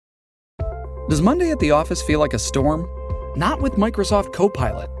Does Monday at the office feel like a storm? Not with Microsoft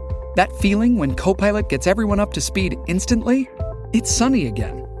Copilot. That feeling when Copilot gets everyone up to speed instantly? It's sunny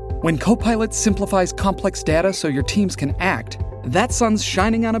again. When Copilot simplifies complex data so your teams can act, that sun's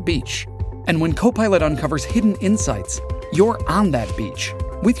shining on a beach. And when Copilot uncovers hidden insights, you're on that beach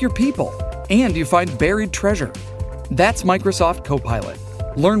with your people, and you find buried treasure. That's Microsoft Copilot.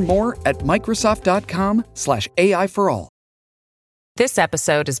 Learn more at Microsoft.com/AI for all. This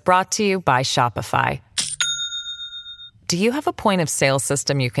episode is brought to you by Shopify. Do you have a point of sale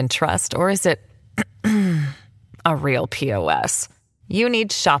system you can trust, or is it a real POS? You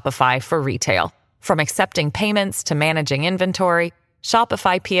need Shopify for retail. From accepting payments to managing inventory,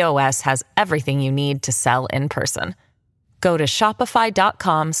 Shopify POS has everything you need to sell in person. Go to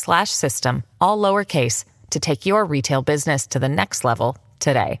shopify.com/system, all lowercase, to take your retail business to the next level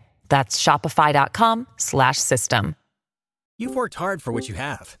today. That's shopify.com/system. You've worked hard for what you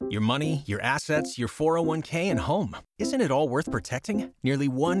have. Your money, your assets, your 401k, and home. Isn't it all worth protecting? Nearly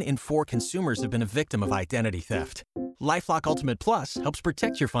 1 in 4 consumers have been a victim of identity theft. LifeLock Ultimate Plus helps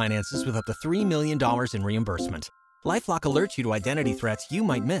protect your finances with up to $3 million in reimbursement. LifeLock alerts you to identity threats you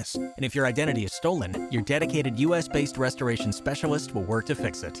might miss. And if your identity is stolen, your dedicated U.S.-based restoration specialist will work to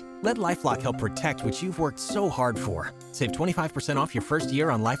fix it. Let LifeLock help protect what you've worked so hard for. Save 25% off your first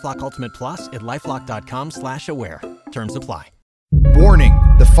year on LifeLock Ultimate Plus at LifeLock.com/aware. Terms apply. Warning,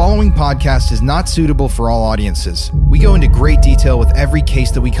 the following podcast is not suitable for all audiences. We go into great detail with every case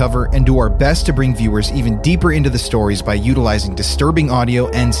that we cover and do our best to bring viewers even deeper into the stories by utilizing disturbing audio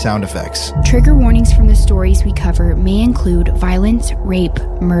and sound effects. Trigger warnings from the stories we cover may include violence, rape,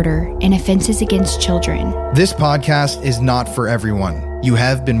 murder, and offenses against children. This podcast is not for everyone. You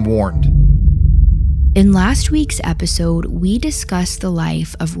have been warned. In last week's episode, we discussed the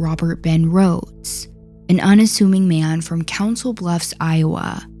life of Robert Ben Rhoades, an unassuming man from Council Bluffs,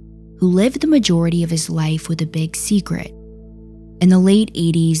 Iowa, who lived the majority of his life with a big secret. In the late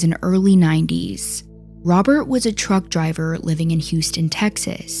 80s and early 90s, Robert was a truck driver living in Houston,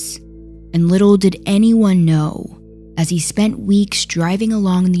 Texas, and little did anyone know, as he spent weeks driving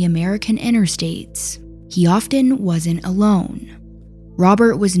along the American interstates, he often wasn't alone.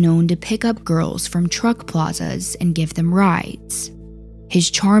 Robert was known to pick up girls from truck plazas and give them rides. His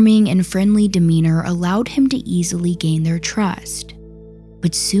charming and friendly demeanor allowed him to easily gain their trust.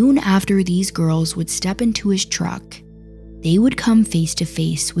 But soon after these girls would step into his truck, they would come face to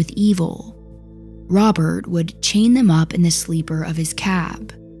face with evil. Robert would chain them up in the sleeper of his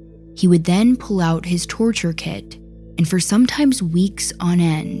cab. He would then pull out his torture kit, and for sometimes weeks on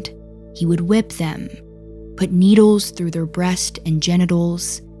end, he would whip them, put needles through their breast and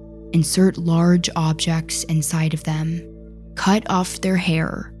genitals, insert large objects inside of them, cut off their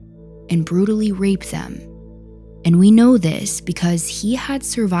hair, and brutally rape them. And we know this because he had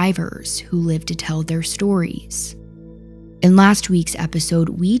survivors who lived to tell their stories. In last week's episode,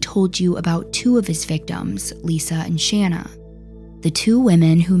 we told you about 2 of his victims, Lisa and Shanna, the 2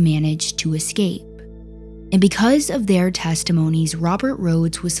 women who managed to escape. And because of their testimonies, Robert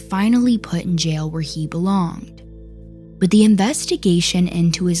Rhoades was finally put in jail where he belonged. But the investigation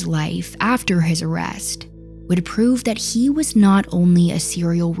into his life after his arrest would prove that he was not only a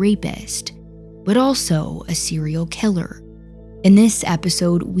serial rapist, but also a serial killer. In this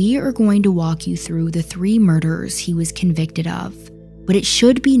episode, we are going to walk you through the 3 murders he was convicted of, but it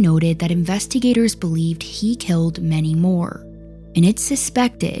should be noted that investigators believed he killed many more, and it's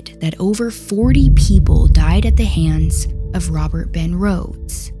suspected that over 40 people died at the hands of Robert Ben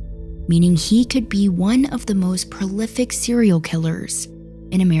Rhoades, meaning he could be one of the most prolific serial killers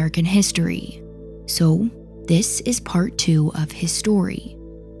in American history. So, this is part 2 of his story.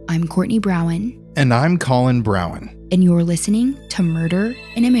 I'm Courtney Browen. And I'm Colin Browen. And you're listening to Murder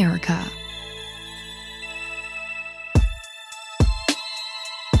in America.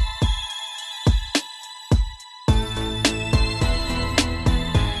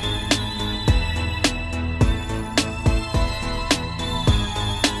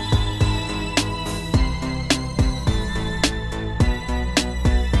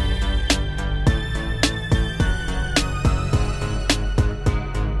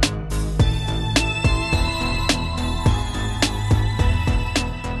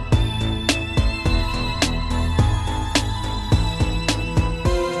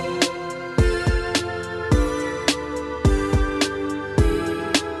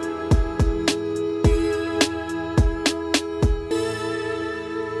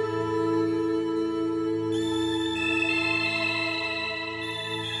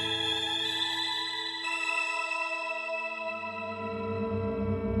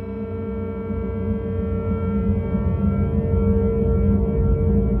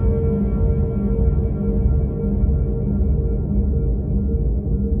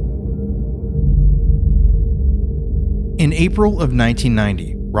 In April of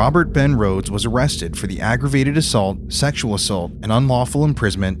 1990, Robert Ben Rhoades was arrested for the aggravated assault, sexual assault, and unlawful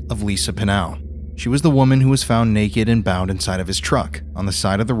imprisonment of Lisa Pinal. She was the woman who was found naked and bound inside of his truck on the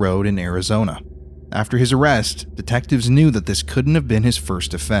side of the road in Arizona. After his arrest, detectives knew that this couldn't have been his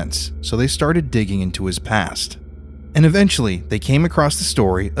first offense, so they started digging into his past. And eventually, they came across the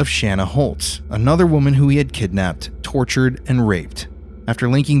story of Shanna Holtz, another woman who he had kidnapped, tortured, and raped. After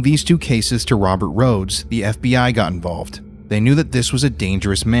linking these two cases to Robert Rhoades, the FBI got involved. They knew that this was a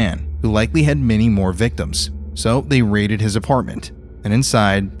dangerous man who likely had many more victims, so they raided his apartment. And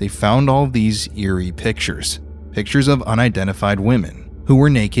inside, they found all of these eerie pictures of unidentified women who were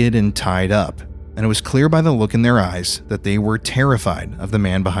naked and tied up. And it was clear by the look in their eyes that they were terrified of the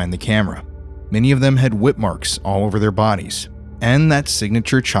man behind the camera. Many of them had whip marks all over their bodies, and that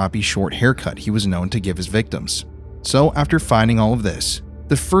signature choppy short haircut he was known to give his victims. So after finding all of this,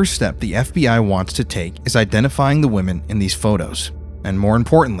 the first step the FBI wants to take is identifying the women in these photos. And more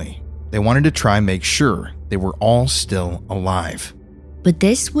importantly, they wanted to try and make sure they were all still alive. But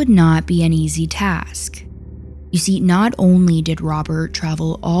this would not be an easy task. You see, not only did Robert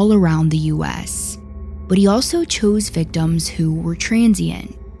travel all around the US, but he also chose victims who were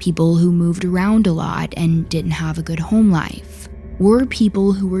transient, people who moved around a lot and didn't have a good home life, or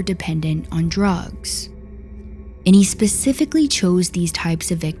people who were dependent on drugs. And he specifically chose these types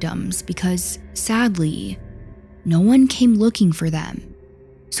of victims because, sadly, no one came looking for them.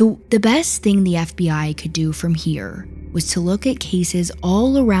 So the best thing the FBI could do from here was to look at cases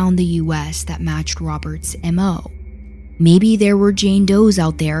all around the US that matched Robert's MO. Maybe there were Jane Does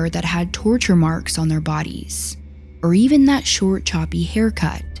out there that had torture marks on their bodies, or even that short choppy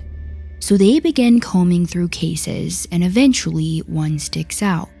haircut. So they began combing through cases, and eventually one sticks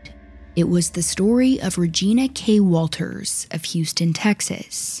out. It was the story of Regina K. Walters of Houston,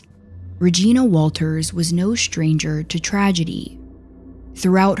 Texas. Regina Walters was no stranger to tragedy.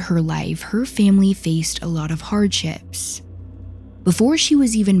 Throughout her life, her family faced a lot of hardships. Before she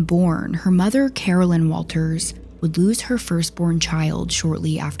was even born, her mother, Carolyn Walters, would lose her firstborn child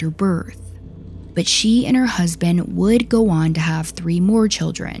shortly after birth. But she and her husband would go on to have 3 more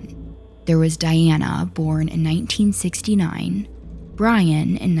children. There was Diana, born in 1969,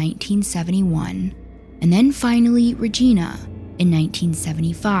 Brian in 1971, and then finally Regina in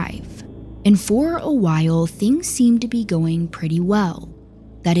 1975. And for a while, things seemed to be going pretty well.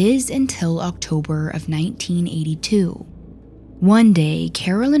 That is until October of 1982. One day,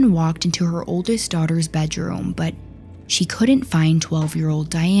 Carolyn walked into her oldest daughter's bedroom, but she couldn't find 12-year-old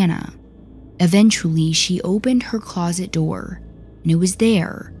Diana. Eventually, she opened her closet door, and it was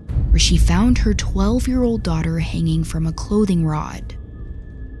there, where she found her 12-year-old daughter hanging from a clothing rod.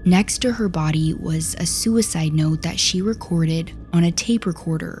 Next to her body was a suicide note that she recorded on a tape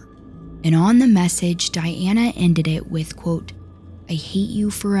recorder. And on the message, Diana ended it with, quote, "I hate you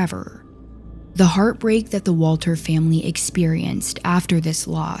forever." The heartbreak that the Walter family experienced after this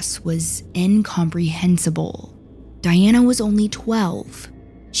loss was incomprehensible. Diana was only 12.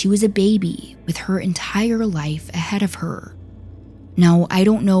 She was a baby with her entire life ahead of her. Now, I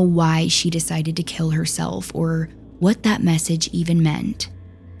don't know why she decided to kill herself or what that message even meant,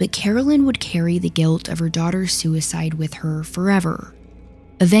 but Carolyn would carry the guilt of her daughter's suicide with her forever.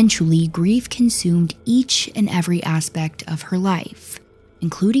 Eventually, grief consumed each and every aspect of her life,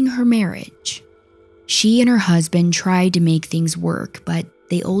 including her marriage. She and her husband tried to make things work, but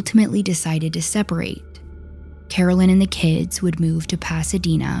they ultimately decided to separate. Carolyn and the kids would move to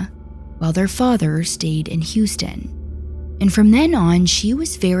Pasadena, while their father stayed in Houston. And from then on, she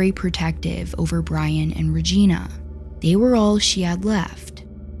was very protective over Brian and Regina. They were all she had left.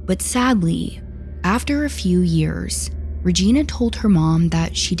 But sadly, after a few years, Regina told her mom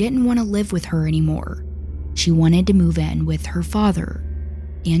that she didn't want to live with her anymore. She wanted to move in with her father,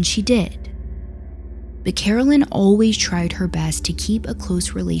 and she did. But Carolyn always tried her best to keep a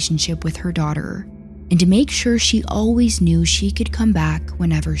close relationship with her daughter and to make sure she always knew she could come back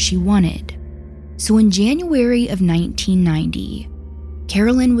whenever she wanted. So in January of 1990,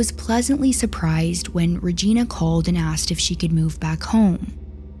 Carolyn was pleasantly surprised when Regina called and asked if she could move back home.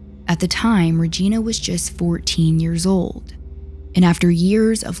 At the time, Regina was just 14 years old, and after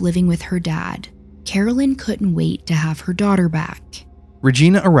years of living with her dad, Carolyn couldn't wait to have her daughter back.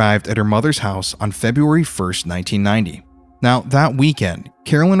 Regina arrived at her mother's house on February 1st, 1990. Now, that weekend,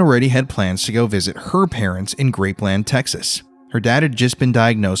 Carolyn already had plans to go visit her parents in Grapeland, Texas. Her dad had just been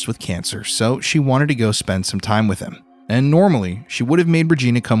diagnosed with cancer, so she wanted to go spend some time with him. And normally, she would have made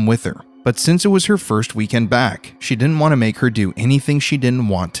Regina come with her. But since it was her first weekend back, she didn't want to make her do anything she didn't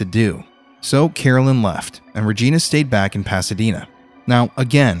want to do. So Carolyn left, and Regina stayed back in Pasadena. Now,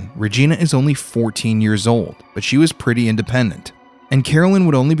 again, Regina is only 14 years old, but she was pretty independent. And Carolyn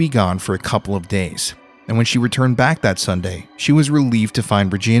would only be gone for a couple of days. And when she returned back that Sunday, she was relieved to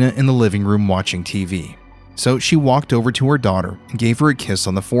find Regina in the living room watching TV. So she walked over to her daughter and gave her a kiss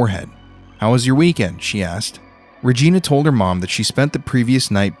on the forehead. "How was your weekend?" she asked. Regina told her mom that she spent the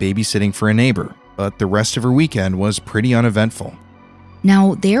previous night babysitting for a neighbor, but the rest of her weekend was pretty uneventful.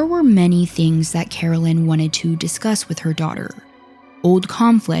 Now, there were many things that Carolyn wanted to discuss with her daughter. Old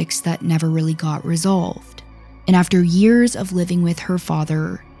conflicts that never really got resolved. And after years of living with her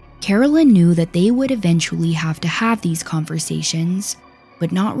father, Carolyn knew that they would eventually have to have these conversations,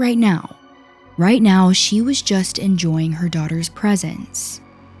 but not right now. Right now, she was just enjoying her daughter's presence.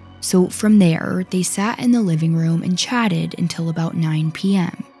 So from there, they sat in the living room and chatted until about 9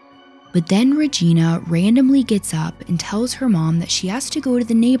 p.m. But then Regina randomly gets up and tells her mom that she has to go to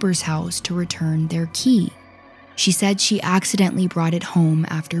the neighbor's house to return their key. She said she accidentally brought it home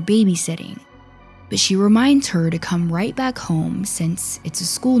after babysitting, but she reminds her to come right back home since it's a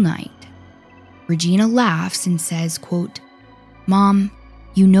school night. Regina laughs and says, quote, "Mom,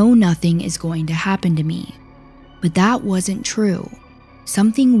 you know nothing is going to happen to me." But that wasn't true.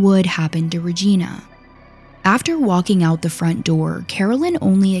 Something would happen to Regina. After walking out the front door, Carolyn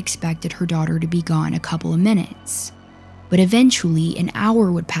only expected her daughter to be gone a couple of minutes. But eventually, an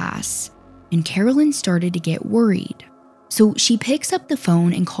hour would pass, and Carolyn started to get worried. So she picks up the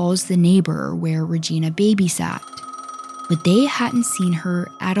phone and calls the neighbor where Regina babysat. But they hadn't seen her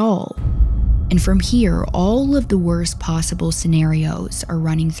at all. And from here, all of the worst possible scenarios are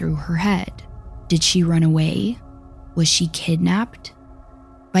running through her head. Did she run away? Was she kidnapped?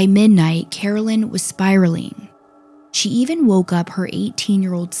 By midnight, Carolyn was spiraling. She even woke up her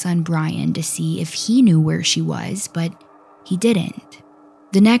 18-year-old son Brian to see if he knew where she was, but he didn't.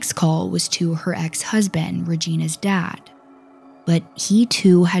 The next call was to her ex-husband, Regina's dad. But he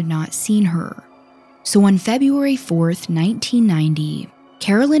too had not seen her. So on February 4th, 1990,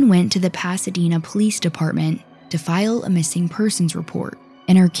 Carolyn went to the Pasadena Police Department to file a missing persons report,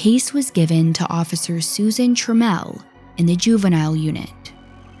 and her case was given to Officer Susan Trammell in the juvenile unit.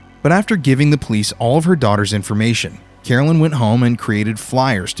 But after giving the police all of her daughter's information, Carolyn went home and created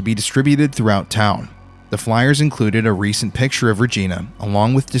flyers to be distributed throughout town. The flyers included a recent picture of Regina,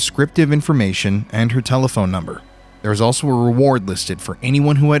 along with descriptive information and her telephone number. There was also a reward listed for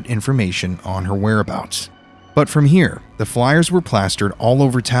anyone who had information on her whereabouts. But from here, the flyers were plastered all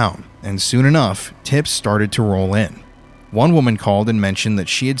over town, and soon enough, tips started to roll in. One woman called and mentioned that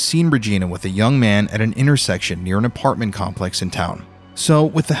she had seen Regina with a young man at an intersection near an apartment complex in town. So,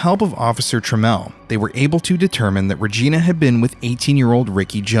 with the help of Officer Trammell, they were able to determine that Regina had been with 18-year-old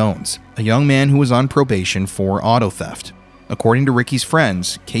Ricky Jones, a young man who was on probation for auto theft. According to Ricky's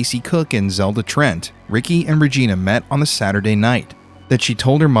friends, Casey Cook and Zelda Trent, Ricky and Regina met on the Saturday night that she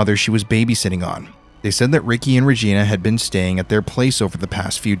told her mother she was babysitting on. They said that Ricky and Regina had been staying at their place over the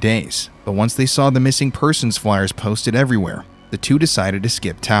past few days, but once they saw the missing persons flyers posted everywhere, the two decided to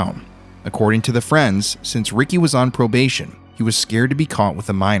skip town. According to the friends, since Ricky was on probation, he was scared to be caught with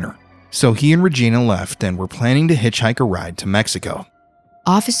a minor. So he and Regina left and were planning to hitchhike a ride to Mexico.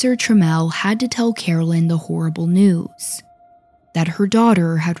 Officer Trammell had to tell Carolyn the horrible news, that her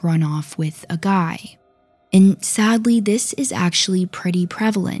daughter had run off with a guy. And sadly, this is actually pretty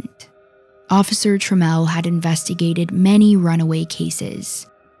prevalent. Officer Trammell had investigated many runaway cases,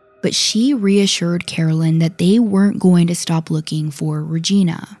 but she reassured Carolyn that they weren't going to stop looking for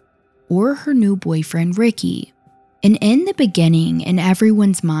Regina or her new boyfriend, Ricky. And in the beginning, in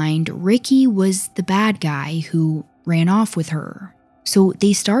everyone's mind, Ricky was the bad guy who ran off with her. So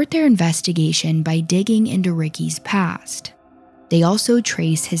they start their investigation by digging into Ricky's past. They also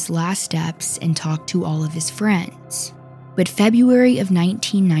trace his last steps and talk to all of his friends. But February of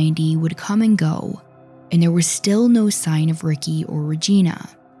 1990 would come and go, and there was still no sign of Ricky or Regina.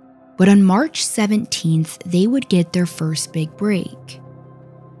 But on March 17th, they would get their first big break.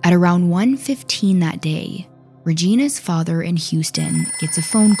 At around 1:15 that day, Regina's father in Houston gets a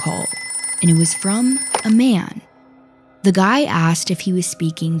phone call, and it was from a man. The guy asked if he was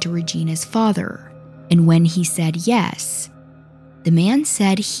speaking to Regina's father, and when he said yes, the man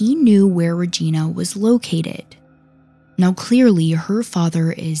said he knew where Regina was located. Now clearly, her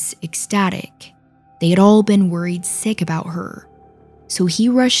father is ecstatic. They had all been worried sick about her, so he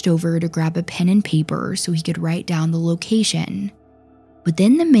rushed over to grab a pen and paper so he could write down the location. But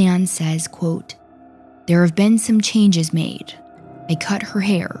then the man says, quote, "There have been some changes made. I cut her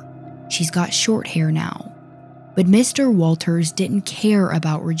hair. She's got short hair now." But Mr. Walters didn't care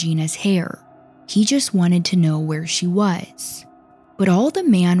about Regina's hair. He just wanted to know where she was. But all the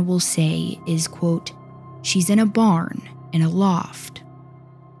man will say is, quote, "She's in a barn. in a loft.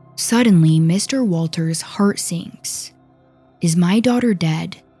 Suddenly, Mr. Walters' heart sinks. "Is my daughter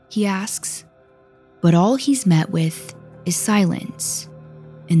dead?" he asks. But all he's met with is silence.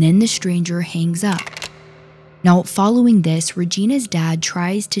 And then the stranger hangs up. Now, following this, Regina's dad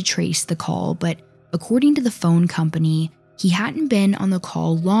tries to trace the call, but according to the phone company, he hadn't been on the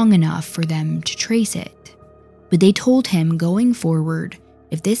call long enough for them to trace it. But they told him going forward,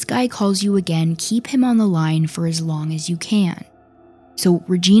 if this guy calls you again, keep him on the line for as long as you can. So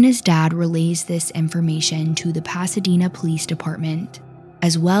Regina's dad relays this information to the Pasadena Police Department,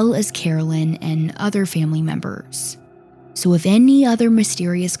 as well as Carolyn and other family members. So if any other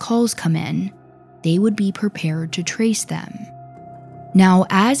mysterious calls come in, they would be prepared to trace them. Now,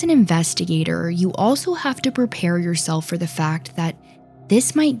 as an investigator, you also have to prepare yourself for the fact that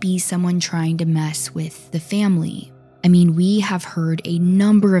this might be someone trying to mess with the family. I mean, we have heard a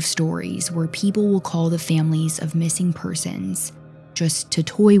number of stories where people will call the families of missing persons just to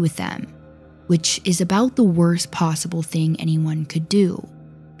toy with them, which is about the worst possible thing anyone could do.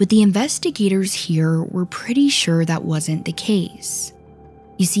 But the investigators here were pretty sure that wasn't the case.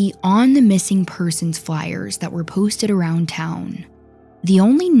 You see, on the missing persons flyers that were posted around town, the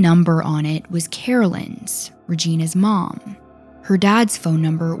only number on it was Carolyn's, Regina's mom. Her dad's phone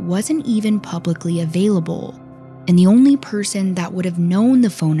number wasn't even publicly available, and the only person that would have known the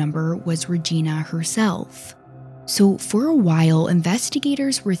phone number was Regina herself. So for a while,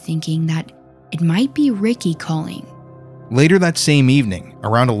 investigators were thinking that it might be Ricky calling. Later that same evening,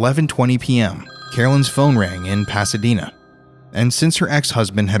 around 11:20 p.m., Carolyn's phone rang in Pasadena. And since her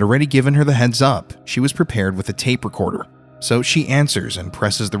ex-husband had already given her the heads up, she was prepared with a tape recorder. So she answers and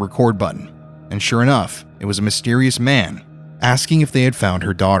presses the record button. And sure enough, it was a mysterious man asking if they had found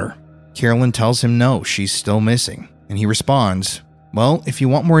her daughter. Carolyn tells him no, she's still missing. And he responds, "Well, if you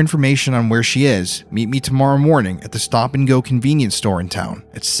want more information on where she is, meet me tomorrow morning at the Stop and Go convenience store in town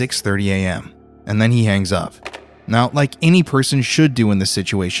at 6:30 a.m. And then he hangs up. Now, like any person should do in this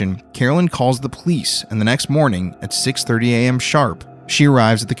situation, Carolyn calls the police, and the next morning at 6:30 a.m. sharp, she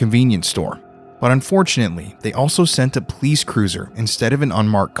arrives at the convenience store. But unfortunately, they also sent a police cruiser instead of an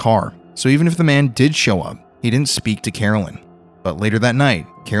unmarked car. So even if the man did show up, he didn't speak to Carolyn. But later that night,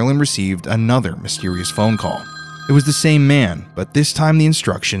 Carolyn received another mysterious phone call. It was the same man, but this time the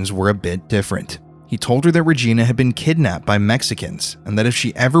instructions were a bit different. He told her that Regina had been kidnapped by Mexicans and that if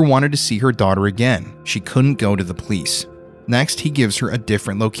she ever wanted to see her daughter again, she couldn't go to the police. Next, he gives her a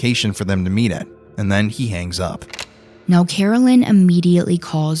different location for them to meet at, and then he hangs up. Now, Carolyn immediately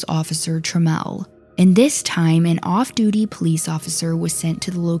calls Officer Trammell, and this time an off-duty police officer was sent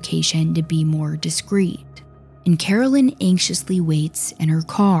to the location to be more discreet. And Carolyn anxiously waits in her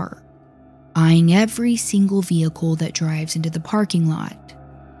car, eyeing every single vehicle that drives into the parking lot.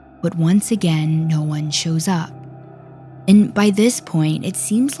 But once again, no one shows up. And by this point, it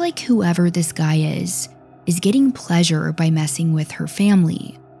seems like whoever this guy is getting pleasure by messing with her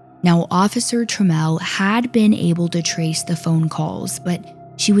family. Now, Officer Trammell had been able to trace the phone calls,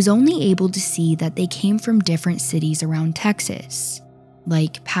 but she was only able to see that they came from different cities around Texas,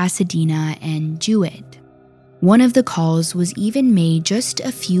 like Pasadena and Jewett. One of the calls was even made just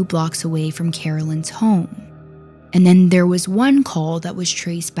a few blocks away from Carolyn's home. And then there was one call that was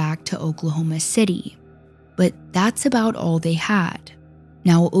traced back to Oklahoma City. But that's about all they had.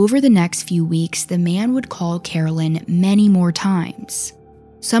 Now, over the next few weeks, the man would call Carolyn many more times.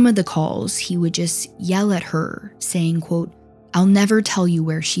 Some of the calls, he would just yell at her, saying, quote, "I'll never tell you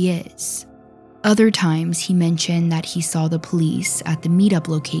where she is." Other times, he mentioned that he saw the police at the meetup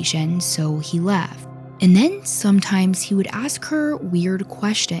location, so he left. And then sometimes he would ask her weird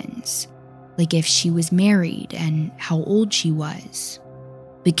questions, like if she was married and how old she was.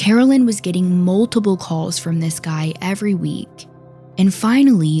 But Carolyn was getting multiple calls from this guy every week. And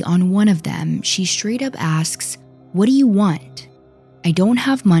finally, on one of them, she straight up asks, "What do you want? I don't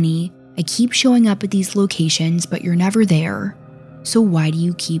have money. I keep showing up at these locations, but you're never there. So why do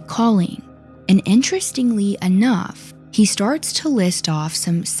you keep calling?" And interestingly enough, he starts to list off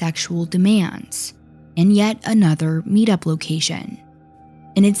some sexual demands and yet another meetup location.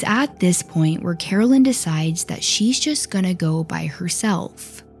 And it's at this point where Carolyn decides that she's just gonna go by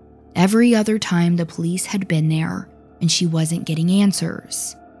herself. Every other time the police had been there and she wasn't getting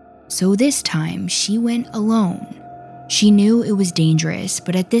answers. So this time she went alone. She knew it was dangerous,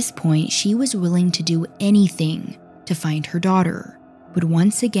 but at this point she was willing to do anything to find her daughter. But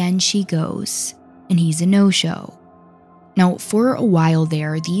once again she goes, and he's a no-show. Now, for a while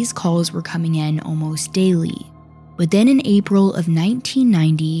there, these calls were coming in almost daily. But then in April of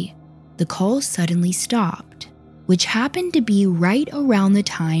 1990, the calls suddenly stopped, which happened to be right around the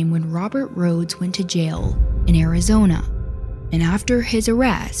time when Robert Rhoades went to jail in Arizona. And after his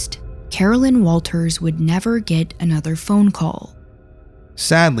arrest, Carolyn Walters would never get another phone call.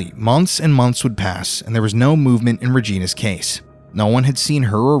 Sadly, months and months would pass, and there was no movement in Regina's case. No one had seen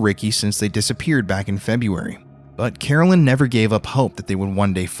her or Ricky since they disappeared back in February. But Carolyn never gave up hope that they would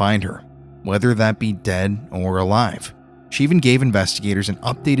one day find her, whether that be dead or alive. She even gave investigators an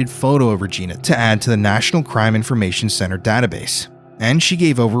updated photo of Regina to add to the National Crime Information Center database. And she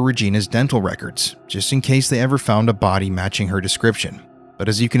gave over Regina's dental records, just in case they ever found a body matching her description. But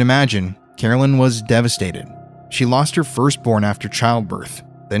as you can imagine, Carolyn was devastated. She lost her firstborn after childbirth.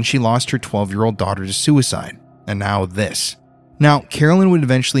 Then she lost her 12-year-old daughter to suicide. And now this. Now, Carolyn would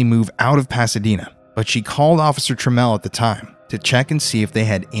eventually move out of Pasadena, but she called Officer Trammell at the time to check and see if they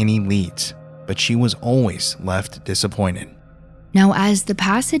had any leads. But she was always left disappointed. Now, as the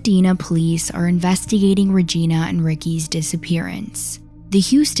Pasadena police are investigating Regina and Ricky's disappearance, the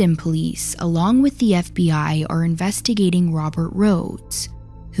Houston police, along with the FBI, are investigating Robert Rhoades,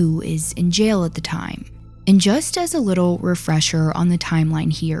 who is in jail at the time. And just as a little refresher on the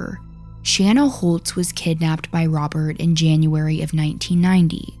timeline here, Shanna Holtz was kidnapped by Robert in January of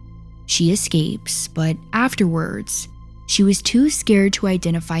 1990. She escapes, but afterwards, she was too scared to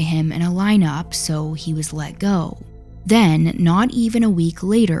identify him in a lineup, so he was let go. Then, not even a week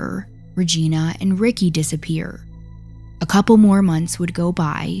later, Regina and Ricky disappear. A couple more months would go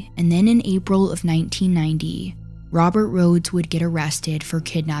by, and then in April of 1990, Robert Rhoades would get arrested for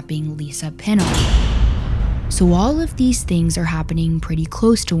kidnapping Lisa Pinnock. So all of these things are happening pretty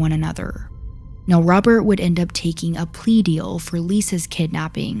close to one another. Now, Robert would end up taking a plea deal for Lisa's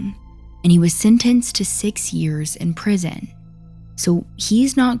kidnapping, and he was sentenced to 6 years in prison. So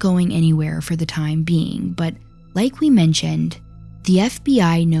he's not going anywhere for the time being, but like we mentioned, the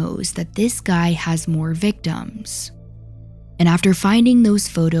FBI knows that this guy has more victims. And after finding those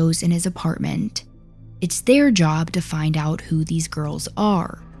photos in his apartment, it's their job to find out who these girls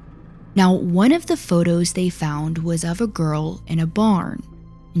are. Now, one of the photos they found was of a girl in a barn,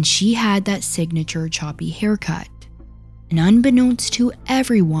 and she had that signature choppy haircut. And unbeknownst to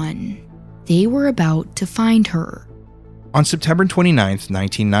everyone, they were about to find her. On September 29,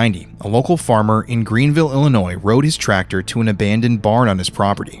 1990, a local farmer in Greenville, Illinois rode his tractor to an abandoned barn on his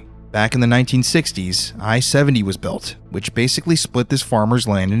property. Back in the 1960s, I-70 was built, which basically split this farmer's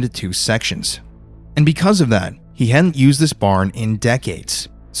land into 2 sections. And because of that, he hadn't used this barn in decades,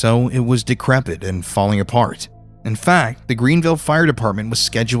 so it was decrepit and falling apart. In fact, the Greenville Fire Department was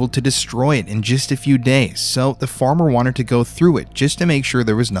scheduled to destroy it in just a few days, so the farmer wanted to go through it just to make sure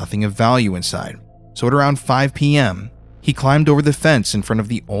there was nothing of value inside. So at around 5 p.m., he climbed over the fence in front of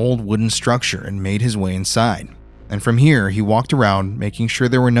the old wooden structure and made his way inside. And from here, he walked around, making sure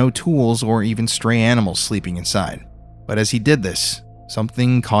there were no tools or even stray animals sleeping inside. But as he did this,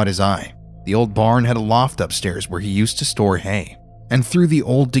 something caught his eye. The old barn had a loft upstairs where he used to store hay. And through the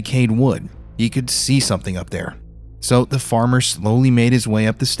old decayed wood, he could see something up there. So the farmer slowly made his way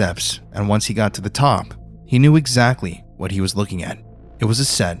up the steps, and once he got to the top, he knew exactly what he was looking at. It was a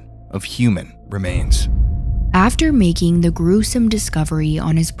set of human remains. After making the gruesome discovery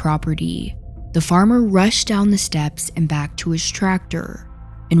on his property, the farmer rushed down the steps and back to his tractor.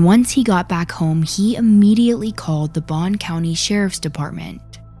 And once he got back home, he immediately called the Bond County Sheriff's Department.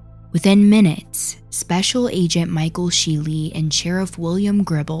 Within minutes, Special Agent Michael Sheely and Sheriff William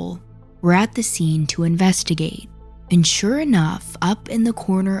Gribble were at the scene to investigate. And sure enough, up in the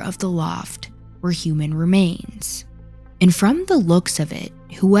corner of the loft were human remains. And from the looks of it,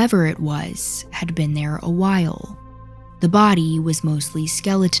 whoever it was had been there a while. The body was mostly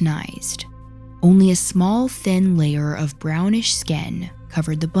skeletonized. Only a small, thin layer of brownish skin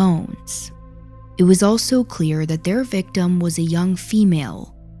covered the bones. It was also clear that their victim was a young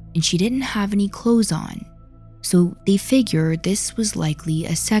female, and she didn't have any clothes on, so they figured this was likely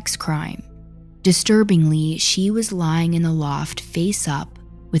a sex crime. Disturbingly, she was lying in the loft face up,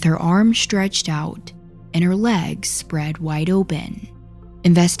 with her arms stretched out and her legs spread wide open.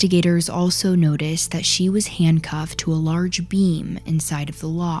 Investigators also noticed that she was handcuffed to a large beam inside of the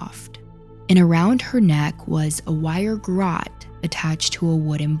loft, and around her neck was a wire garrote attached to a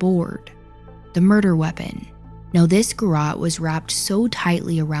wooden board. The murder weapon. Now, this garrote was wrapped so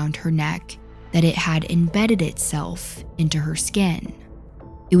tightly around her neck that it had embedded itself into her skin.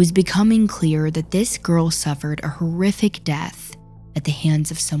 It was becoming clear that this girl suffered a horrific death at the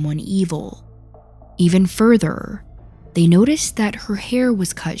hands of someone evil. Even further, they noticed that her hair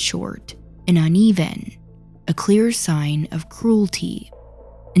was cut short and uneven, a clear sign of cruelty.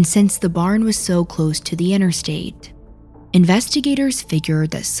 And since the barn was so close to the interstate, investigators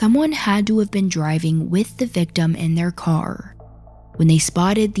figured that someone had to have been driving with the victim in their car when they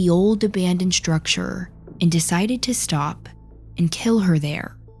spotted the old abandoned structure and decided to stop and kill her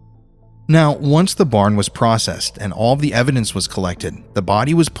there. Now, once the barn was processed and all of the evidence was collected, the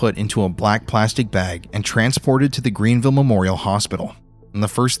body was put into a black plastic bag and transported to the Greenville Memorial Hospital. And the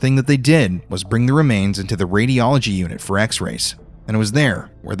first thing that they did was bring the remains into the radiology unit for x-rays. And it was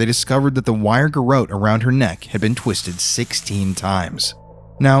there where they discovered that the wire garrote around her neck had been twisted 16 times.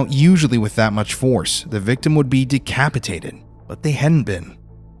 Now, usually with that much force, the victim would be decapitated, but they hadn't been.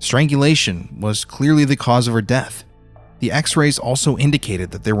 Strangulation was clearly the cause of her death. The x-rays also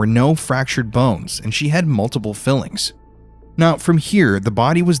indicated that there were no fractured bones and she had multiple fillings. Now, from here, the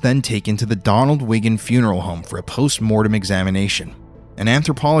body was then taken to the Donald Wiggin Funeral Home for a post-mortem examination. An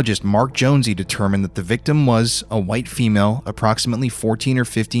anthropologist, Mark Jonesy, determined that the victim was a white female, approximately 14 or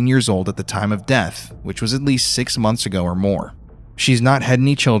 15 years old at the time of death, which was at least 6 months ago or more. She's not had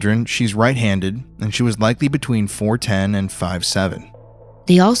any children, she's right-handed, and she was likely between 4'10" and 5'7".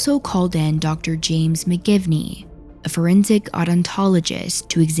 They also called in Dr. James McGivney, a forensic odontologist,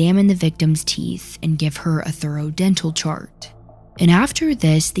 to examine the victim's teeth and give her a thorough dental chart. And after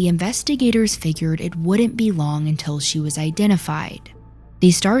this, the investigators figured it wouldn't be long until she was identified.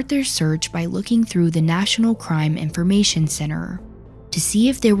 They start their search by looking through the National Crime Information Center to see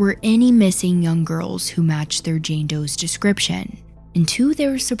if there were any missing young girls who matched their Jane Doe's description. And to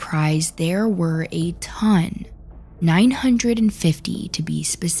their surprise, there were a ton, 950 to be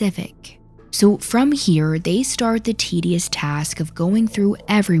specific. So from here, they start the tedious task of going through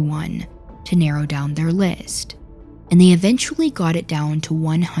everyone to narrow down their list. And they eventually got it down to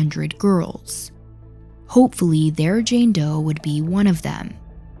 100 girls. Hopefully, their Jane Doe would be one of them.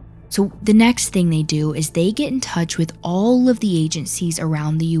 So the next thing they do is they get in touch with all of the agencies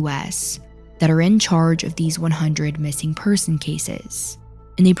around the US that are in charge of these 100 missing person cases.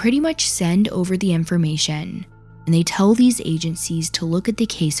 And they pretty much send over the information, and they tell these agencies to look at the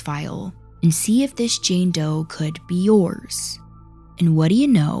case file and see if this Jane Doe could be yours. And what do you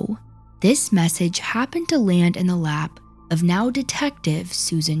know? This message happened to land in the lap of now Detective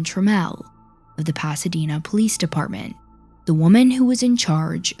Susan Trammell of the Pasadena Police Department, the woman who was in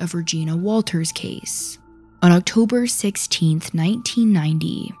charge of Regina Walters' case. On October 16,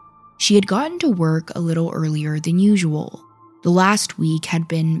 1990, she had gotten to work a little earlier than usual. The last week had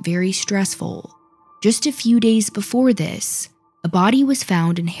been very stressful. Just a few days before this, a body was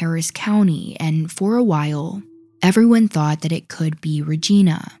found in Harris County, and for a while, everyone thought that it could be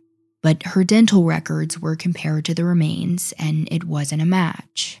Regina. But her dental records were compared to the remains, and it wasn't a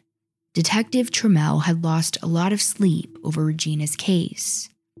match. Detective Trammell had lost a lot of sleep over Regina's case.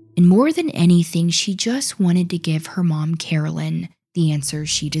 And more than anything, she just wanted to give her mom, Carolyn, the answer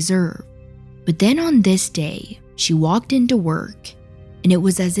she deserved. But then on this day, she walked into work, and it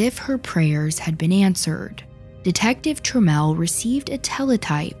was as if her prayers had been answered. Detective Trammell received a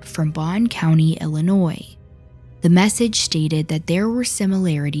teletype from Bond County, Illinois. The message stated that there were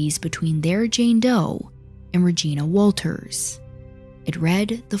similarities between their Jane Doe and Regina Walters. It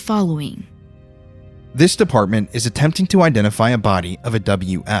read the following: This department is attempting to identify a body of a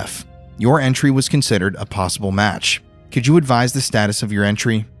WF. Your entry was considered a possible match. Could you advise the status of your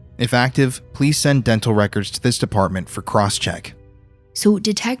entry? If active, please send dental records to this department for cross-check. So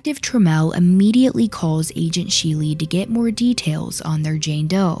Detective Trammell immediately calls Agent Sheely to get more details on their Jane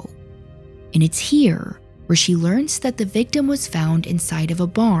Doe. And it's here where she learns that the victim was found inside of a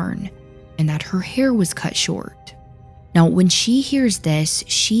barn and that her hair was cut short. Now, when she hears this,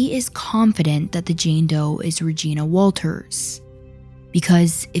 she is confident that the Jane Doe is Regina Walters.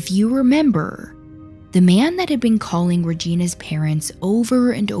 Because if you remember, the man that had been calling Regina's parents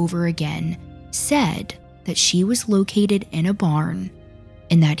over and over again said that she was located in a barn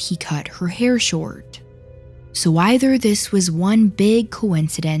and that he cut her hair short. So either this was one big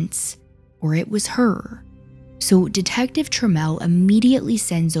coincidence or it was her. So Detective Trammell immediately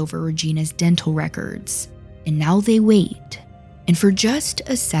sends over Regina's dental records, and now they wait. And for just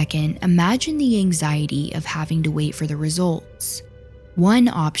a second, imagine the anxiety of having to wait for the results. One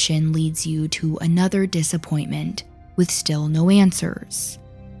option leads you to another disappointment with still no answers,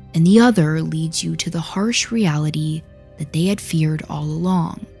 and the other leads you to the harsh reality that they had feared all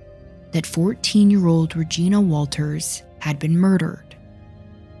along, that 14-year-old Regina Walters had been murdered.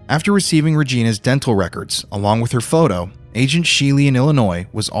 After receiving Regina's dental records, along with her photo, Agent Sheely in Illinois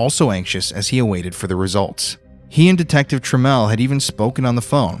was also anxious as he awaited for the results. He and Detective Trammell had even spoken on the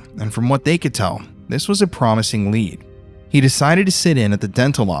phone, and from what they could tell, this was a promising lead. He decided to sit in at the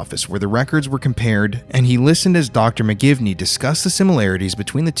dental office where the records were compared, and he listened as Dr. McGivney discussed the similarities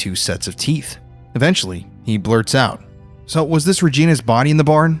between the two sets of teeth. Eventually, he blurts out, "So was this Regina's body in the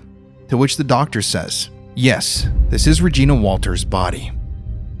barn?" To which the doctor says, "Yes, this is Regina Walters' body."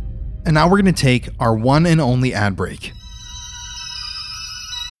 And now we're going to take our one and only ad break.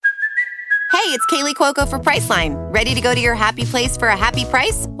 Kaylee Cuoco for Priceline. Ready to go to your happy place for a happy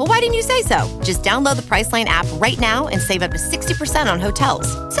price? Well, why didn't you say so? Just download the Priceline app right now and save up to 60% on hotels.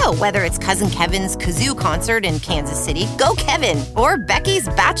 So whether it's Cousin Kevin's Kazoo Concert in Kansas City, go Kevin, or Becky's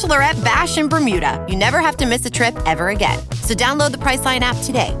Bachelorette Bash in Bermuda, you never have to miss a trip ever again. So download the Priceline app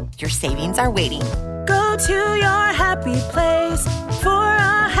today. Your savings are waiting. Go to your happy place for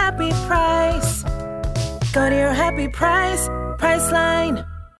a happy price. Go to your happy price, Priceline.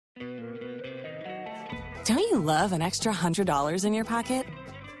 Don't you love an extra $100 in your pocket?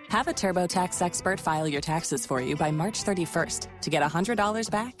 Have a TurboTax expert file your taxes for you by March 31st to get $100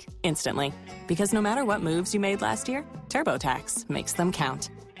 back instantly. Because no matter what moves you made last year, TurboTax makes them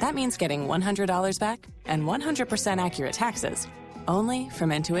count. That means getting $100 back and 100% accurate taxes, only from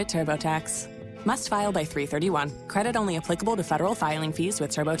Intuit TurboTax. Must file by 3/31. Credit only applicable to federal filing fees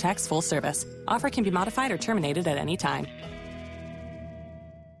with TurboTax full service. Offer can be modified or terminated at any time.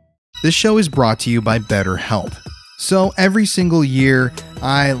 This show is brought to you by BetterHelp. So every single year,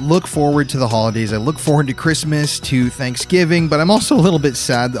 I look forward to the holidays. I look forward to Christmas, to Thanksgiving, but I'm also a little bit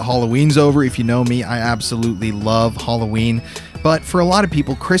sad that Halloween's over. If you know me, I absolutely love Halloween. But for a lot of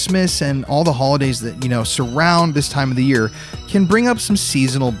people, Christmas and all the holidays that, surround this time of the year can bring up some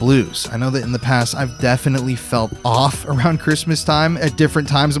seasonal blues. I know that in the past, I've definitely felt off around Christmas time at different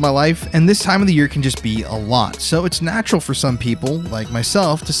times of my life, and this time of the year can just be a lot. So it's natural for some people, like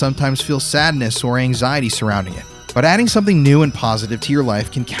myself, to sometimes feel sadness or anxiety surrounding it. But adding something new and positive to your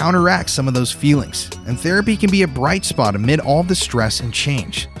life can counteract some of those feelings. And therapy can be a bright spot amid all the stress and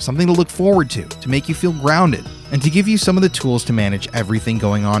change. Something to look forward to make you feel grounded, and to give you some of the tools to manage everything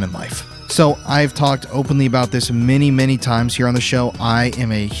going on in life. So I've talked openly about this many, many times here on the show. I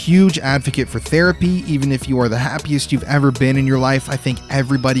am a huge advocate for therapy. Even if you are the happiest you've ever been in your life, I think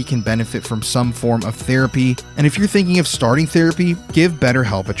everybody can benefit from some form of therapy. And if you're thinking of starting therapy, give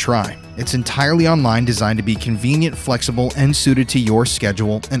BetterHelp a try. It's entirely online, designed to be convenient, flexible, and suited to your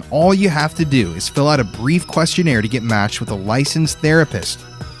schedule. And all you have to do is fill out a brief questionnaire to get matched with a licensed therapist.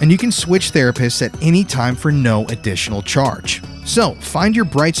 And you can switch therapists at any time for no additional charge. So find your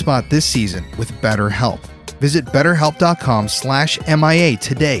bright spot this season with BetterHelp. Visit BetterHelp.com/MIA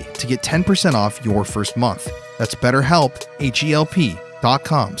today to get 10% off your first month. That's BetterHelp,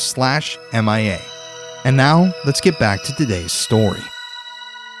 HELP.com/MIA. And now let's get back to today's story.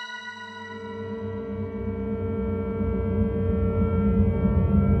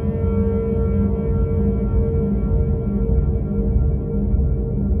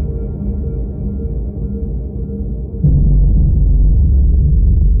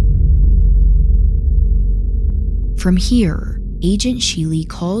 From here, Agent Sheely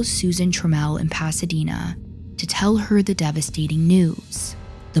calls Susan Trammell in Pasadena to tell her the devastating news.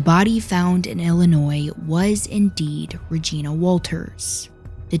 The body found in Illinois was indeed Regina Walters.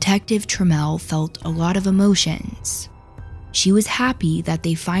 Detective Trammell felt a lot of emotions. She was happy that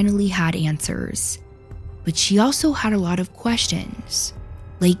they finally had answers, but she also had a lot of questions.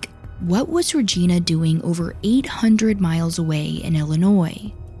 Like, what was Regina doing over 800 miles away in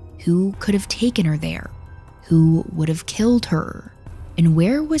Illinois? Who could have taken her there? Who would have killed her? And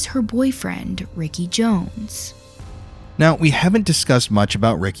where was her boyfriend, Ricky Jones? Now, we haven't discussed much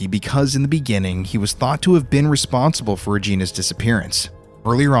about Ricky because in the beginning, he was thought to have been responsible for Regina's disappearance.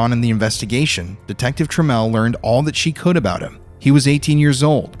 Earlier on in the investigation, Detective Trammell learned all that she could about him. He was 18 years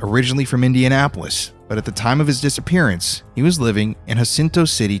old, originally from Indianapolis, but at the time of his disappearance, he was living in Jacinto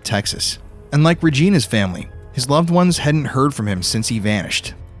City, Texas. And like Regina's family, his loved ones hadn't heard from him since he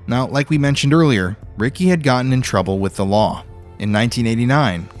vanished. Now, like we mentioned earlier, Ricky had gotten in trouble with the law. In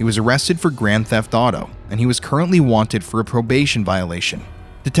 1989, he was arrested for grand theft auto, and he was currently wanted for a probation violation.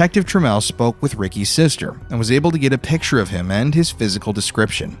 Detective Trammell spoke with Ricky's sister and was able to get a picture of him and his physical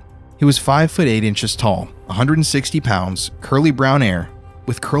description. He was 5 foot 8 inches tall, 160 pounds, curly brown hair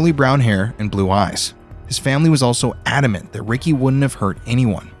and blue eyes. His family was also adamant that Ricky wouldn't have hurt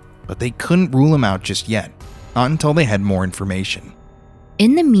anyone, but they couldn't rule him out just yet, not until they had more information.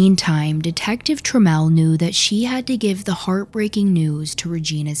 In the meantime, Detective Trammell knew that she had to give the heartbreaking news to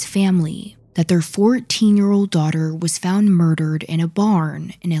Regina's family, that their 14-year-old daughter was found murdered in a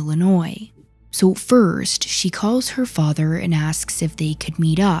barn in Illinois. So first, she calls her father and asks if they could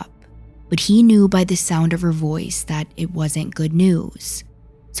meet up, but he knew by the sound of her voice that it wasn't good news,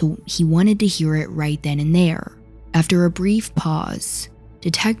 so he wanted to hear it right then and there. After a brief pause,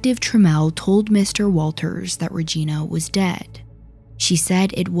 Detective Trammell told Mr. Walters that Regina was dead. She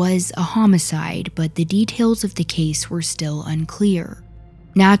said it was a homicide, but the details of the case were still unclear.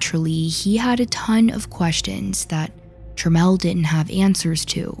 Naturally, he had a ton of questions that Trammell didn't have answers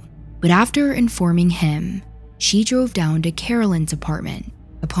to, but after informing him, she drove down to Carolyn's apartment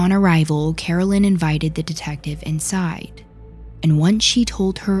Upon arrival, Carolyn invited the detective inside. And once she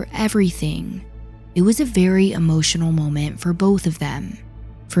told her everything, it was a very emotional moment for both of them.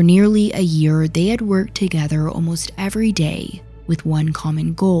 For nearly a year, they had worked together almost every day with one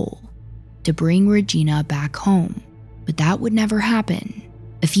common goal: to bring Regina back home. But that would never happen.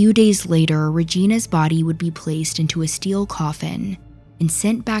 A few days later, Regina's body would be placed into a steel coffin and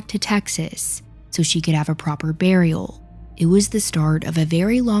sent back to Texas so she could have a proper burial. It was the start of a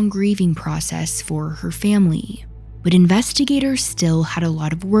very long grieving process for her family, but investigators still had a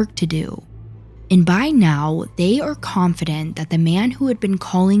lot of work to do. And by now, they are confident that the man who had been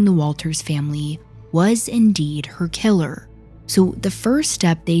calling the Walters family was indeed her killer. So the first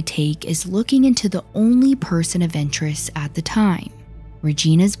step they take is looking into the only person of interest at the time,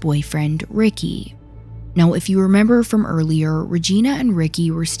 Regina's boyfriend, Ricky. Now, if you remember from earlier, Regina and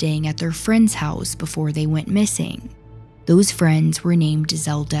Ricky were staying at their friend's house before they went missing. Those friends were named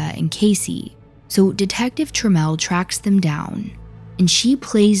Zelda and Casey. So Detective Trammell tracks them down, and she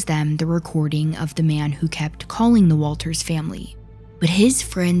plays them the recording of the man who kept calling the Walters family. But his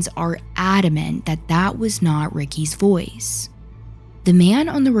friends are adamant that that was not Ricky's voice. The man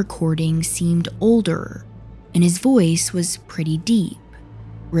on the recording seemed older, and his voice was pretty deep.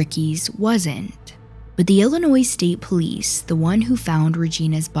 Ricky's wasn't. But the Illinois State Police, the one who found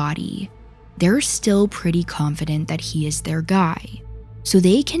Regina's body, they're still pretty confident that he is their guy. So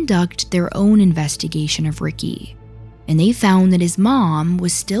they conduct their own investigation of Ricky, and they found that his mom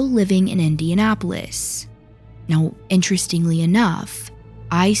was still living in Indianapolis. Now, interestingly enough,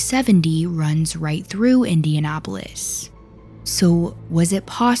 I-70 runs right through Indianapolis. So was it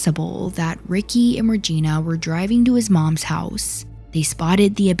possible that Ricky and Regina were driving to his mom's house, they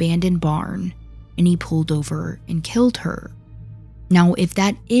spotted the abandoned barn, and he pulled over and killed her? Now, if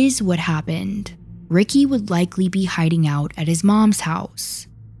that is what happened, Ricky would likely be hiding out at his mom's house.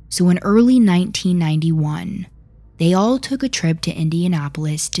 So in early 1991, they all took a trip to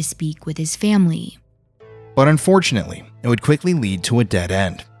Indianapolis to speak with his family. But unfortunately, it would quickly lead to a dead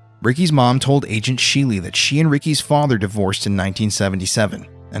end. Ricky's mom told Agent Sheely that she and Ricky's father divorced in 1977,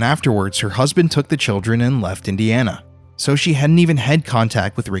 and afterwards her husband took the children and left Indiana. So she hadn't even had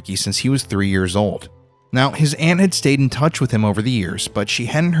contact with Ricky since he was 3 years old. Now, his aunt had stayed in touch with him over the years, but she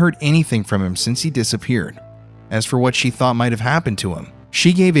hadn't heard anything from him since he disappeared. As for what she thought might have happened to him,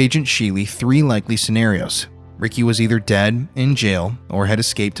 she gave Agent Sheely 3 likely scenarios. Ricky was either dead, in jail, or had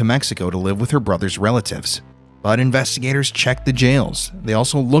escaped to Mexico to live with her brother's relatives. But investigators checked the jails. They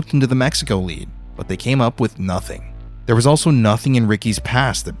also looked into the Mexico lead, but they came up with nothing. There was also nothing in Ricky's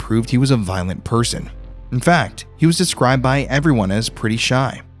past that proved he was a violent person. In fact, he was described by everyone as pretty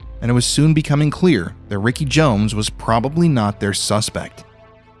shy, and it was soon becoming clear that Ricky Jones was probably not their suspect.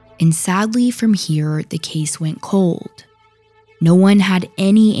 And sadly, from here, the case went cold. No one had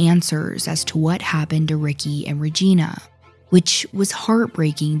any answers as to what happened to Ricky and Regina, which was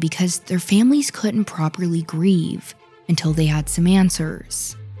heartbreaking because their families couldn't properly grieve until they had some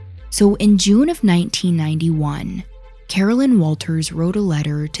answers. So in June of 1991, Carolyn Walters wrote a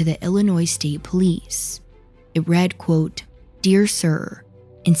letter to the Illinois State Police. It read, quote, "Dear Sir,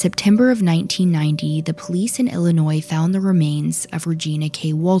 in September of 1990, the police in Illinois found the remains of Regina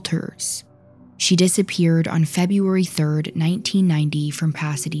K. Walters. She disappeared on February 3rd, 1990 from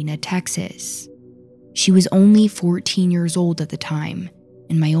Pasadena, Texas. She was only 14 years old at the time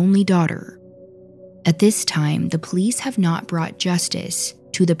and my only daughter. At this time, the police have not brought justice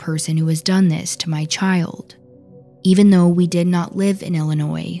to the person who has done this to my child. Even though we did not live in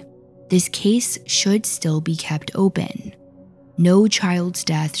Illinois, this case should still be kept open. No child's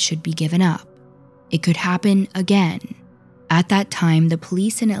death should be given up. It could happen again. At that time, the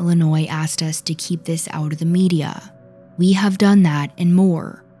police in Illinois asked us to keep this out of the media. We have done that and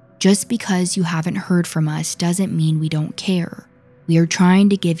more. Just because you haven't heard from us doesn't mean we don't care. We are trying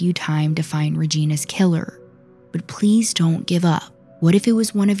to give you time to find Regina's killer. But please don't give up. What if it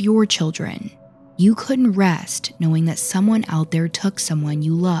was one of your children? You couldn't rest knowing that someone out there took someone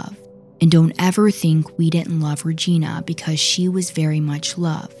you love. And don't ever think we didn't love Regina because she was very much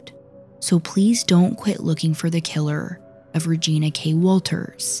loved. So please don't quit looking for the killer of Regina K.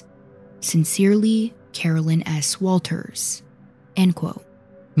 Walters. Sincerely, Carolyn S. Walters." End quote.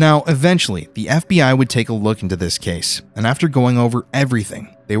 Now, eventually, the FBI would take a look into this case, and after going over everything,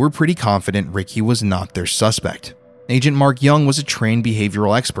 they were pretty confident Ricky was not their suspect. Agent Mark Young was a trained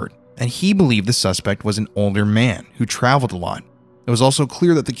behavioral expert, and he believed the suspect was an older man who traveled a lot. It was also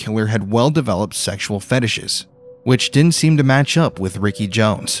clear that the killer had well-developed sexual fetishes, which didn't seem to match up with Ricky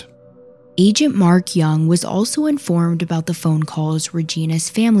Jones. Agent Mark Young was also informed about the phone calls Regina's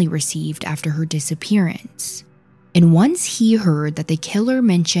family received after her disappearance. And once he heard that the killer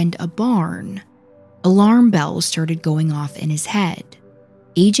mentioned a barn, alarm bells started going off in his head.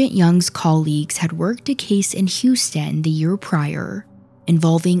 Agent Young's colleagues had worked a case in Houston the year prior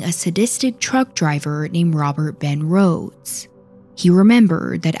involving a sadistic truck driver named Robert Ben Rhoades. He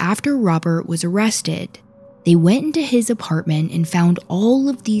remembered that after Robert was arrested, they went into his apartment and found all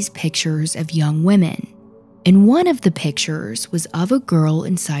of these pictures of young women. And one of the pictures was of a girl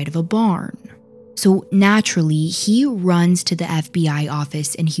inside of a barn. So naturally, he runs to the FBI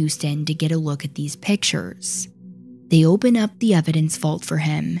office in Houston to get a look at these pictures. They open up the evidence vault for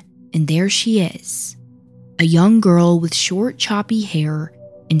him, and there she is. A young girl with short, choppy hair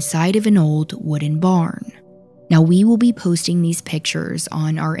inside of an old wooden barn. Now, we will be posting these pictures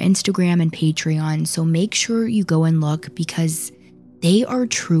on our Instagram and Patreon, so make sure you go and look because they are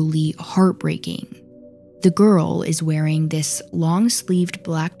truly heartbreaking. The girl is wearing this long-sleeved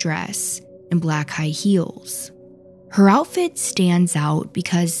black dress and black high heels. Her outfit stands out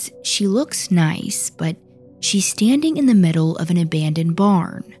because she looks nice, but she's standing in the middle of an abandoned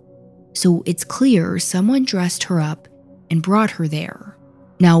barn. So it's clear someone dressed her up and brought her there.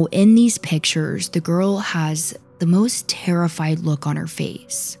 Now, in these pictures, the girl has the most terrified look on her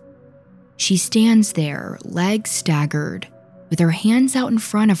face. She stands there, legs staggered, with her hands out in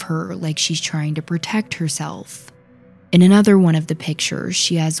front of her like she's trying to protect herself. In another one of the pictures,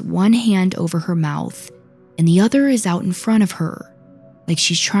 she has one hand over her mouth and the other is out in front of her, like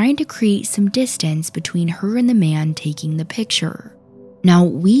she's trying to create some distance between her and the man taking the picture. Now,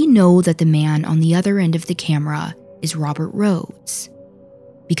 we know that the man on the other end of the camera is Robert Rhoades,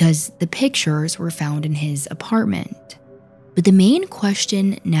 because the pictures were found in his apartment. But the main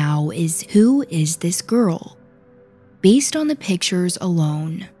question now is, who is this girl? Based on the pictures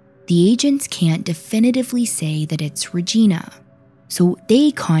alone, the agents can't definitively say that it's Regina, so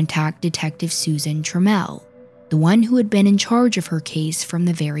they contact Detective Susan Trammell, the one who had been in charge of her case from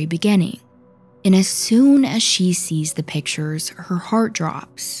the very beginning. And as soon as she sees the pictures, her heart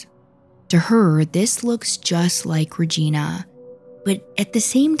drops. To her, this looks just like Regina, but at the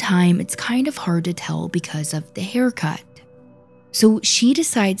same time, it's kind of hard to tell because of the haircut. So she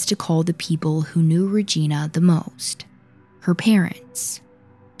decides to call the people who knew Regina the most, her parents.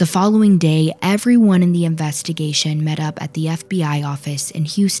 The following day, everyone in the investigation met up at the FBI office in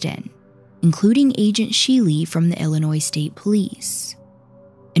Houston, including Agent Sheely from the Illinois State Police.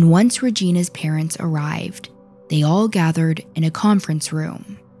 And once Regina's parents arrived, they all gathered in a conference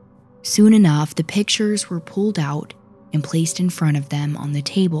room. Soon enough, the pictures were pulled out and placed in front of them on the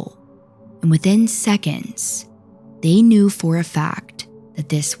table. And within seconds, they knew for a fact that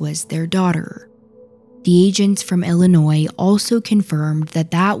this was their daughter. The agents from Illinois also confirmed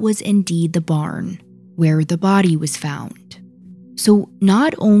that that was indeed the barn where the body was found. So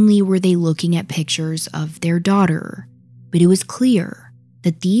not only were they looking at pictures of their daughter, but it was clear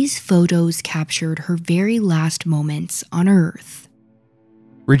that these photos captured her very last moments on Earth.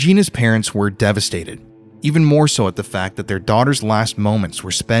 Regina's parents were devastated, even more so at the fact that their daughter's last moments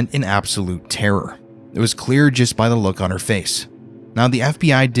were spent in absolute terror. It was clear just by the look on her face. Now, the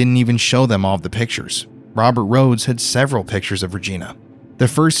FBI didn't even show them all of the pictures. Robert Rhoades had several pictures of Regina. The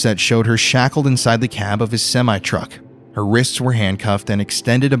first set showed her shackled inside the cab of his semi-truck. Her wrists were handcuffed and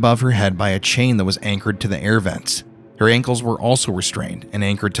extended above her head by a chain that was anchored to the air vents. Her ankles were also restrained and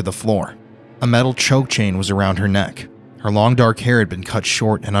anchored to the floor. A metal choke chain was around her neck. Her long dark hair had been cut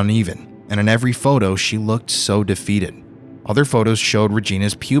short and uneven, and in every photo she looked so defeated. Other photos showed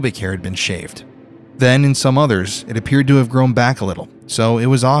Regina's pubic hair had been shaved. Then, in some others, it appeared to have grown back a little, so it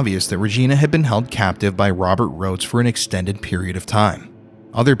was obvious that Regina had been held captive by Robert Rhoades for an extended period of time.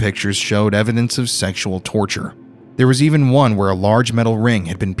 Other pictures showed evidence of sexual torture. There was even one where a large metal ring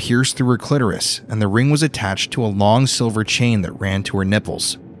had been pierced through her clitoris, and the ring was attached to a long silver chain that ran to her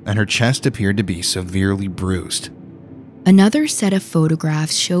nipples, and her chest appeared to be severely bruised. Another set of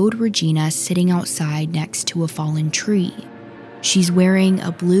photographs showed Regina sitting outside next to a fallen tree. She's wearing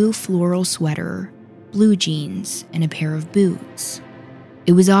a blue floral sweater, blue jeans, and a pair of boots.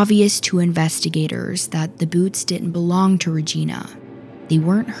 It was obvious to investigators that the boots didn't belong to Regina. They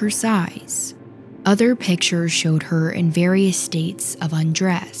weren't her size. Other pictures showed her in various states of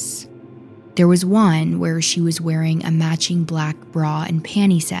undress. There was one where she was wearing a matching black bra and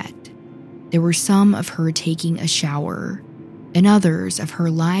panty set. There were some of her taking a shower, and others of her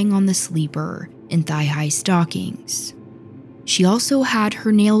lying on the sleeper in thigh-high stockings. She also had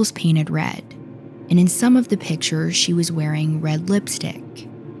her nails painted red, and in some of the pictures she was wearing red lipstick.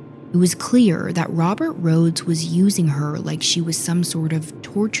 It was clear that Robert Rhoades was using her like she was some sort of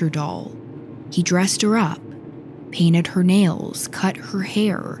torture doll. He dressed her up, painted her nails, cut her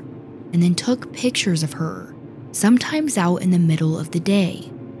hair, and then took pictures of her sometimes out in the middle of the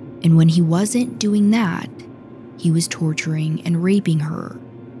day. And when he wasn't doing that, he was torturing and raping her.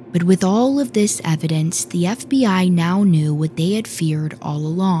 But with all of this evidence, the FBI now knew what they had feared all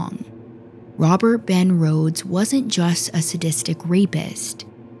along. Robert Ben Rhoades wasn't just a sadistic rapist.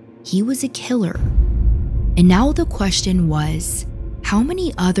 He was a killer. And now the question was, how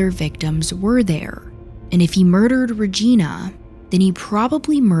many other victims were there? And if he murdered Regina, then he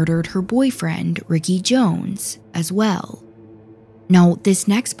probably murdered her boyfriend, Ricky Jones, as well. Now, this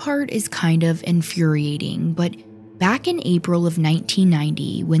next part is kind of infuriating, but back in April of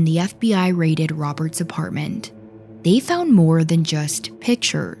 1990, when the FBI raided Robert's apartment, they found more than just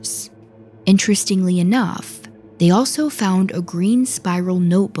pictures. Interestingly enough, they also found a green spiral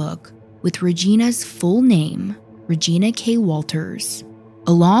notebook with Regina's full name, Regina K. Walters,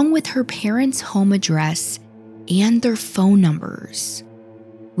 along with her parents' home address and their phone numbers,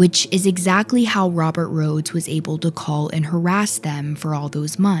 which is exactly how Robert Rhoades was able to call and harass them for all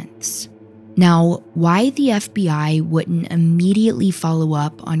those months. Now, why the FBI wouldn't immediately follow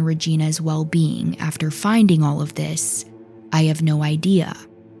up on Regina's well-being after finding all of this, I have no idea.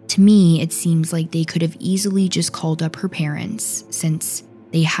 To me, it seems like they could have easily just called up her parents, since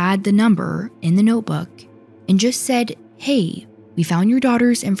they had the number in the notebook, and just said, "Hey, we found your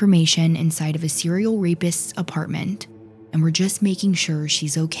daughter's information inside of a serial rapist's apartment, and we're just making sure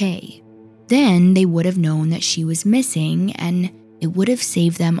she's okay." Then they would have known that she was missing, and it would have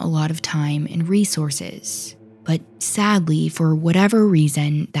saved them a lot of time and resources. But sadly, for whatever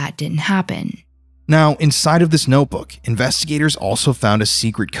reason, that didn't happen. Now, inside of this notebook, investigators also found a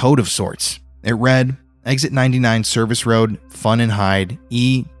secret code of sorts. It read, Exit 99 Service Road, Fun and Hide,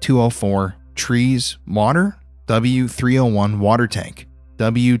 E204, Trees, Water, W301 Water Tank,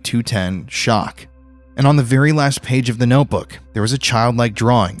 W210 Shock. And on the very last page of the notebook, there was a childlike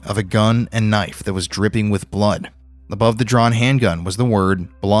drawing of a gun and knife that was dripping with blood. Above the drawn handgun was the word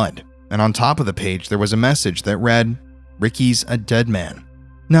blood. And on top of the page, there was a message that read, Ricky's a dead man.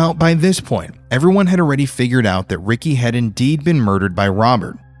 Now, by this point, everyone had already figured out that Ricky had indeed been murdered by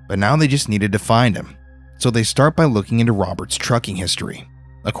Robert, but now they just needed to find him. So they start by looking into Robert's trucking history.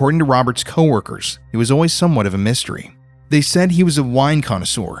 According to Robert's coworkers, he was always somewhat of a mystery. They said he was a wine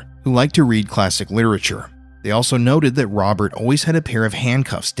connoisseur who liked to read classic literature. They also noted that Robert always had a pair of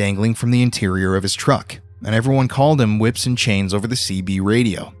handcuffs dangling from the interior of his truck, and everyone called him Whips and Chains over the CB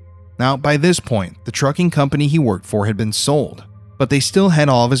radio. Now, by this point, the trucking company he worked for had been sold, but they still had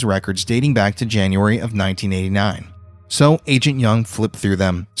all of his records dating back to January of 1989. So Agent Young flipped through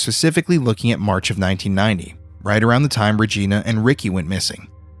them, specifically looking at March of 1990, right around the time Regina and Ricky went missing.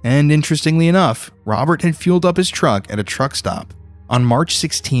 And interestingly enough, Robert had fueled up his truck at a truck stop on March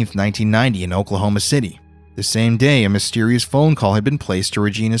 16, 1990 in Oklahoma City. The same day, a mysterious phone call had been placed to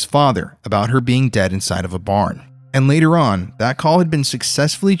Regina's father about her being dead inside of a barn. And later on, that call had been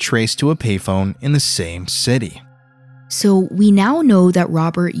successfully traced to a payphone in the same city. So we now know that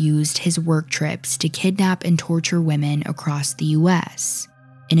Robert used his work trips to kidnap and torture women across the US,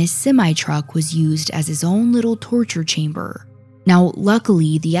 and his semi-truck was used as his own little torture chamber. Now,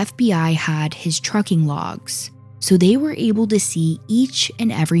 luckily, the FBI had his trucking logs, so they were able to see each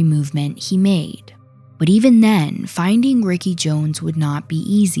and every movement he made. But even then, finding Ricky Jones would not be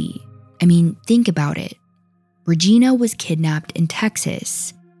easy. I mean, think about it. Regina was kidnapped in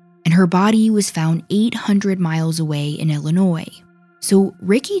Texas, and her body was found 800 miles away in Illinois. So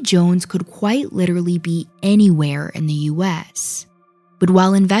Ricky Jones could quite literally be anywhere in the US. But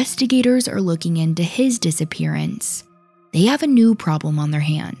while investigators are looking into his disappearance, they have a new problem on their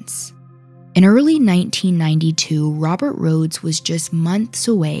hands. In early 1992, Robert Rhoades was just months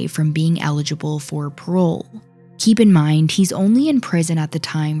away from being eligible for parole. Keep in mind, he's only in prison at the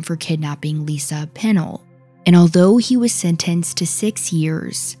time for kidnapping Lisa Pinnell. And although he was sentenced to 6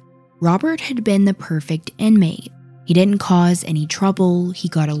 years, Robert had been the perfect inmate. He didn't cause any trouble, he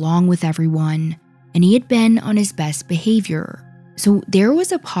got along with everyone, and he had been on his best behavior. So there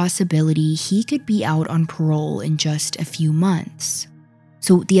was a possibility he could be out on parole in just a few months.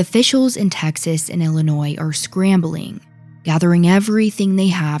 So the officials in Texas and Illinois are scrambling, gathering everything they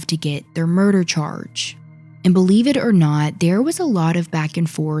have to get their murder charge. And believe it or not, there was a lot of back and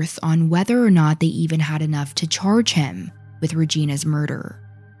forth on whether or not they even had enough to charge him with Regina's murder.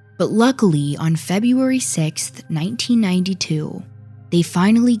 But luckily, on February 6, 1992, they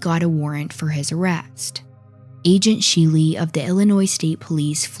finally got a warrant for his arrest. Agent Sheely of the Illinois State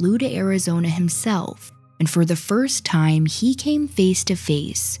Police flew to Arizona himself, and for the first time, he came face to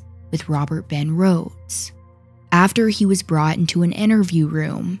face with Robert Ben Rhoades. After he was brought into an interview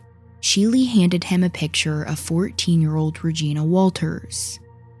room, Sheely handed him a picture of 14-year-old Regina Walters.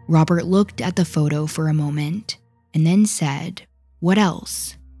 Robert looked at the photo for a moment, and then said, "What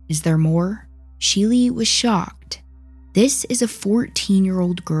else? Is there more?" Sheely was shocked. This is a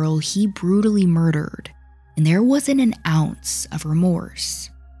 14-year-old girl he brutally murdered, and there wasn't an ounce of remorse.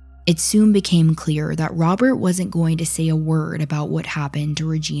 It soon became clear that Robert wasn't going to say a word about what happened to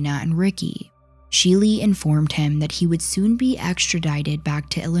Regina and Ricky. Sheely informed him that he would soon be extradited back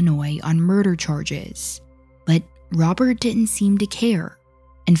to Illinois on murder charges, but Robert didn't seem to care.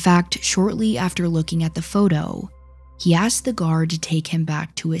 In fact, shortly after looking at the photo, he asked the guard to take him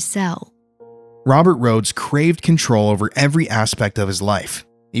back to his cell. Robert Rhoades craved control over every aspect of his life.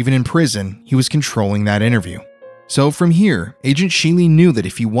 Even in prison, he was controlling that interview. So from here, Agent Sheely knew that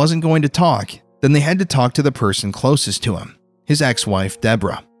if he wasn't going to talk, then they had to talk to the person closest to him, his ex-wife,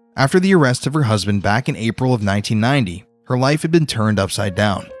 Deborah. After the arrest of her husband back in April of 1990, her life had been turned upside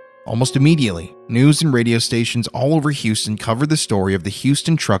down. Almost immediately, news and radio stations all over Houston covered the story of the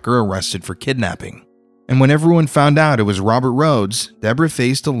Houston trucker arrested for kidnapping. And when everyone found out it was Robert Rhoades, Deborah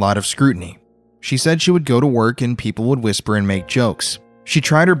faced a lot of scrutiny. She said she would go to work and people would whisper and make jokes. She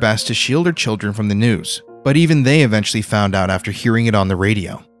tried her best to shield her children from the news, but even they eventually found out after hearing it on the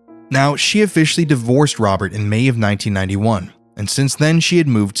radio. Now, she officially divorced Robert in May of 1991, and since then she had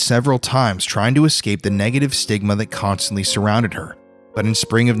moved several times trying to escape the negative stigma that constantly surrounded her. But in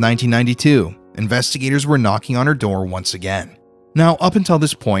spring of 1992, investigators were knocking on her door once again. Now, up until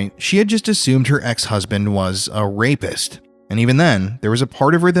this point, she had just assumed her ex-husband was a rapist. And even then, there was a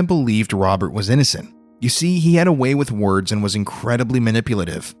part of her that believed Robert was innocent. You see, he had a way with words and was incredibly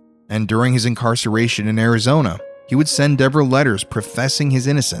manipulative. And during his incarceration in Arizona, he would send Deborah letters professing his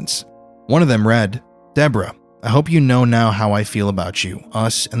innocence. One of them read, "Deborah, I hope you know now how I feel about you,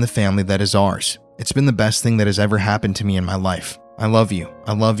 us, and the family that is ours. It's been the best thing that has ever happened to me in my life. I love you,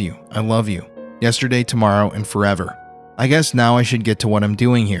 I love you, I love you. Yesterday, tomorrow, and forever. I guess now I should get to what I'm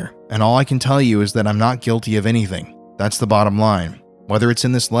doing here, and all I can tell you is that I'm not guilty of anything. That's the bottom line. Whether it's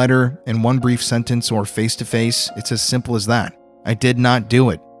in this letter, in one brief sentence, or face-to-face, it's as simple as that. I did not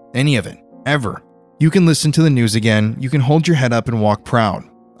do it. Any of it. Ever. You can listen to the news again, you can hold your head up and walk proud.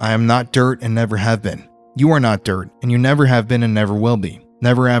 I am not dirt and never have been. You are not dirt, and you never have been and never will be.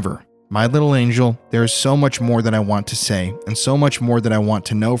 Never ever. My little angel, there is so much more that I want to say, and so much more that I want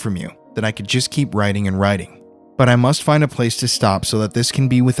to know from you, that I could just keep writing and writing. But I must find a place to stop so that this can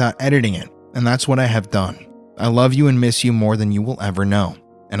be without editing it, and that's what I have done. I love you and miss you more than you will ever know,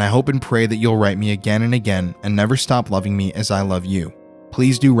 and I hope and pray that you'll write me again and again and never stop loving me as I love you.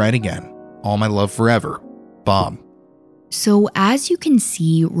 Please do write again. All my love forever. Bob." So as you can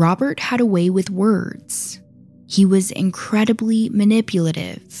see, Robert had a way with words. He was incredibly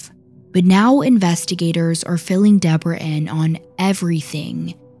manipulative. But now investigators are filling Deborah in on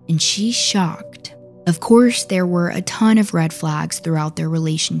everything, and she's shocked. Of course, there were a ton of red flags throughout their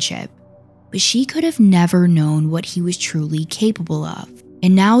relationship, but she could have never known what he was truly capable of.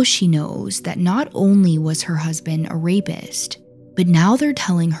 And now she knows that not only was her husband a rapist, but now they're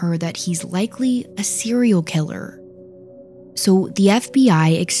telling her that he's likely a serial killer. So the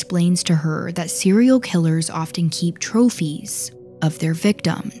FBI explains to her that serial killers often keep trophies of their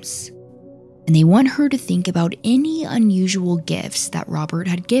victims. And they want her to think about any unusual gifts that Robert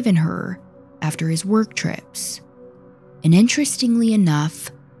had given her after his work trips. And interestingly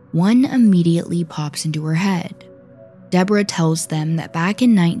enough, one immediately pops into her head. Deborah tells them that back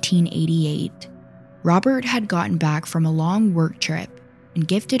in 1988, Robert had gotten back from a long work trip and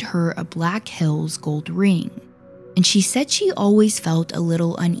gifted her a Black Hills gold ring. And she said she always felt a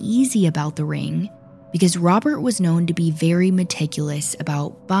little uneasy about the ring because Robert was known to be very meticulous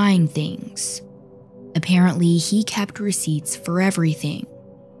about buying things. Apparently, he kept receipts for everything.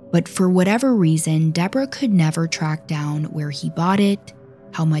 But for whatever reason, Deborah could never track down where he bought it,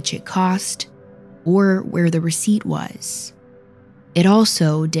 how much it cost, or where the receipt was. It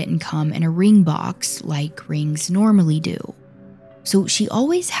also didn't come in a ring box like rings normally do. So she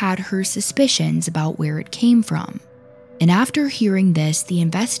always had her suspicions about where it came from. And after hearing this, the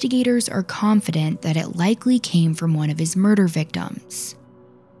investigators are confident that it likely came from one of his murder victims,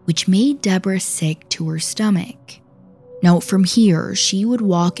 which made Deborah sick to her stomach. Now, from here, she would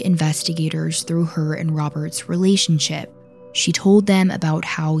walk investigators through her and Robert's relationship. She told them about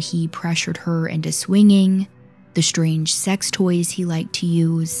how he pressured her into swinging, the strange sex toys he liked to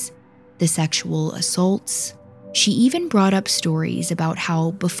use, the sexual assaults. She even brought up stories about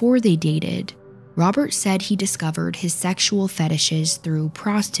how, before they dated, Robert said he discovered his sexual fetishes through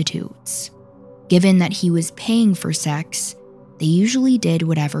prostitutes. Given that he was paying for sex, they usually did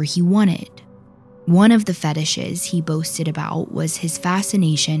whatever he wanted. One of the fetishes he boasted about was his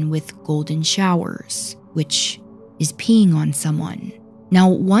fascination with golden showers, which is peeing on someone. Now,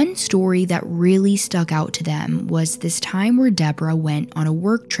 one story that really stuck out to them was this time where Deborah went on a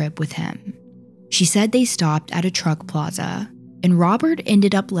work trip with him. She said they stopped at a truck plaza, and Robert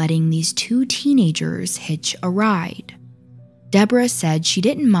ended up letting these two teenagers hitch a ride. Deborah said she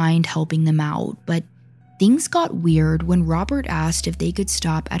didn't mind helping them out, but things got weird when Robert asked if they could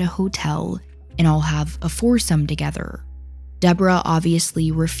stop at a hotel and all have a foursome together. Deborah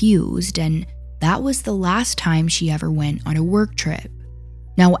obviously refused, and that was the last time she ever went on a work trip.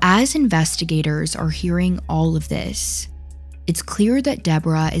 Now, as investigators are hearing all of this, it's clear that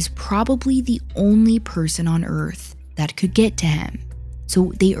Deborah is probably the only person on Earth that could get to him,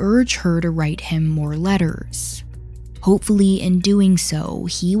 so they urge her to write him more letters. Hopefully, in doing so,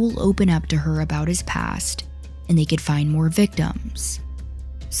 he will open up to her about his past and they could find more victims.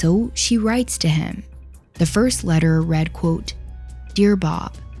 So she writes to him. The first letter read, quote, "Dear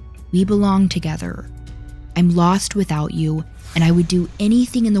Bob, we belong together. I'm lost without you, and I would do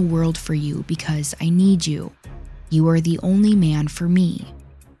anything in the world for you because I need you. You are the only man for me."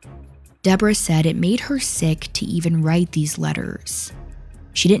 Deborah said it made her sick to even write these letters.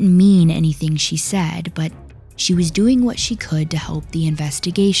 She didn't mean anything she said, but she was doing what she could to help the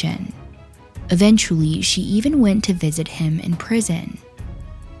investigation. Eventually, she even went to visit him in prison.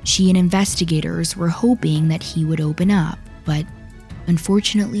 She and investigators were hoping that he would open up, but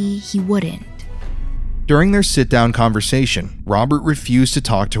unfortunately, he wouldn't. During their sit-down conversation, Robert refused to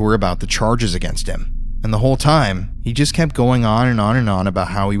talk to her about the charges against him. And the whole time, he just kept going on and on and on about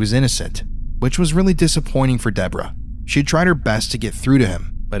how he was innocent, which was really disappointing for Deborah. She had tried her best to get through to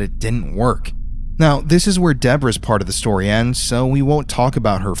him, but it didn't work. Now, this is where Deborah's part of the story ends, so we won't talk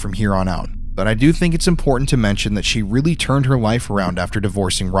about her from here on out. But I do think it's important to mention that she really turned her life around after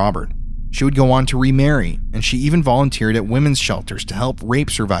divorcing Robert. She would go on to remarry, and she even volunteered at women's shelters to help rape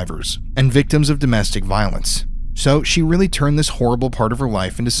survivors and victims of domestic violence. So she really turned this horrible part of her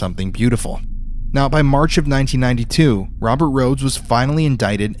life into something beautiful. Now, by March of 1992, Robert Rhoades was finally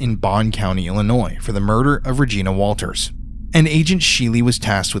indicted in Bond County, Illinois, for the murder of Regina Walters. And Agent Sheely was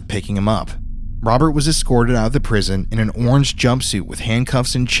tasked with picking him up. Robert was escorted out of the prison in an orange jumpsuit with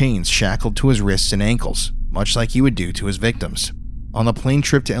handcuffs and chains shackled to his wrists and ankles, much like he would do to his victims. On the plane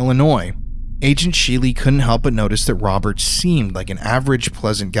trip to Illinois, Agent Sheely couldn't help but notice that Robert seemed like an average,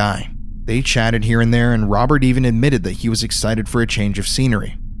 pleasant guy. They chatted here and there, and Robert even admitted that he was excited for a change of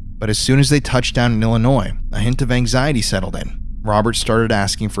scenery. But as soon as they touched down in Illinois, a hint of anxiety settled in. Robert started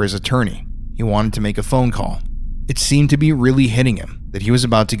asking for his attorney. He wanted to make a phone call. It seemed to be really hitting him that he was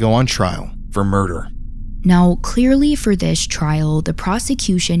about to go on trial for murder. Now, clearly for this trial, the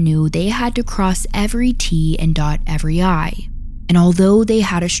prosecution knew they had to cross every T and dot every I. And although they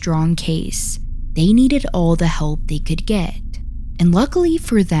had a strong case, they needed all the help they could get. And luckily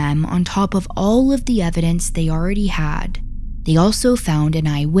for them, on top of all of the evidence they already had, they also found an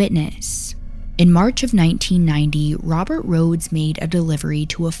eyewitness. In March of 1990, Robert Rhoades made a delivery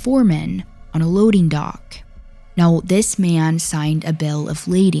to a foreman on a loading dock. Now, this man signed a bill of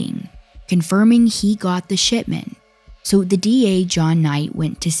lading, confirming he got the shipment. So the DA, John Knight,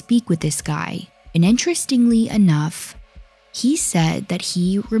 went to speak with this guy, and interestingly enough, he said that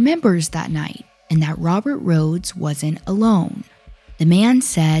he remembers that night and that Robert Rhoades wasn't alone. The man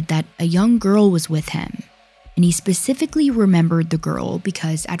said that a young girl was with him, and he specifically remembered the girl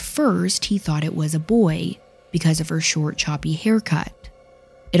because at first he thought it was a boy because of her short, choppy haircut.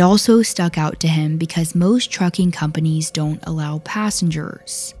 It also stuck out to him because most trucking companies don't allow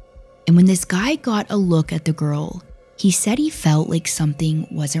passengers. And when this guy got a look at the girl, he said he felt like something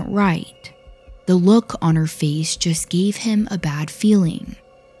wasn't right. The look on her face just gave him a bad feeling.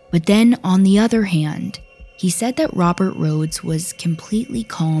 But then, on the other hand, he said that Robert Rhoades was completely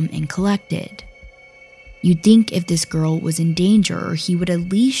calm and collected. You'd think if this girl was in danger, he would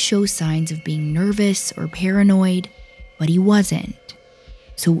at least show signs of being nervous or paranoid, but he wasn't.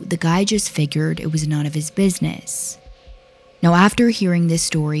 So the guy just figured it was none of his business. Now, after hearing this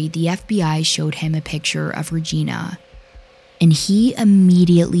story, the FBI showed him a picture of Regina, and he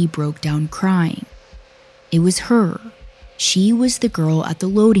immediately broke down crying. It was her. She was the girl at the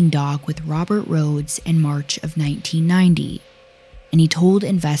loading dock with Robert Rhoades in March of 1990, and he told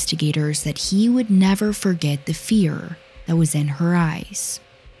investigators that he would never forget the fear that was in her eyes.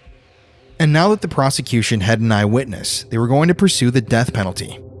 And now that the prosecution had an eyewitness, they were going to pursue the death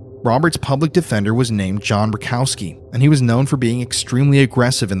penalty. Robert's public defender was named John Rakowski, and he was known for being extremely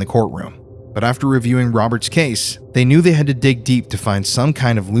aggressive in the courtroom. But after reviewing Robert's case, they knew they had to dig deep to find some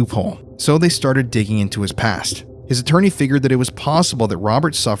kind of loophole, so they started digging into his past. His attorney figured that it was possible that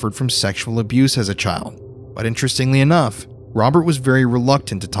Robert suffered from sexual abuse as a child. But interestingly enough, Robert was very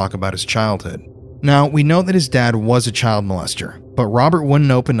reluctant to talk about his childhood. Now, we know that his dad was a child molester, But Robert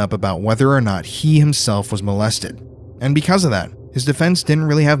wouldn't open up about whether or not he himself was molested. And because of that, his defense didn't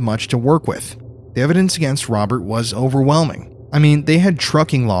really have much to work with. The evidence against Robert was overwhelming. I mean, they had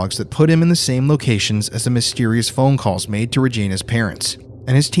trucking logs that put him in the same locations as the mysterious phone calls made to Regina's parents.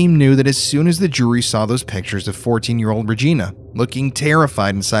 And his team knew that as soon as the jury saw those pictures of 14-year-old Regina looking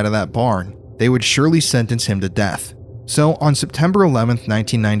terrified inside of that barn, they would surely sentence him to death. So on September 11th,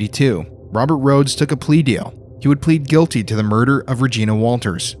 1992, Robert Rhoades took a plea deal. He would plead guilty to the murder of Regina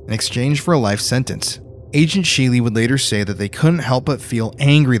Walters in exchange for a life sentence. Agent Sheely would later say that they couldn't help but feel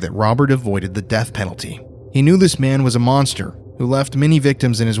angry that Robert avoided the death penalty. He knew this man was a monster who left many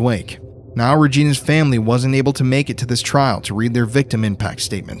victims in his wake. Now Regina's family wasn't able to make it to this trial to read their victim impact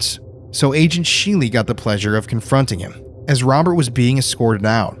statements. So Agent Sheely got the pleasure of confronting him. As Robert was being escorted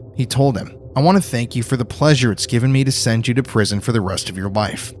out, he told him, "I want to thank you for the pleasure it's given me to send you to prison for the rest of your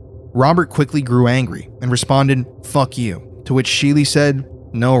life." Robert quickly grew angry and responded, "Fuck you," to which Sheely said,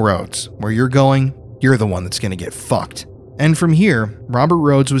 "No, Rhoades, where you're going, you're the one that's going to get fucked." And from here, Robert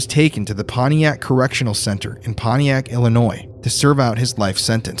Rhoades was taken to the Pontiac Correctional Center in Pontiac, Illinois, to serve out his life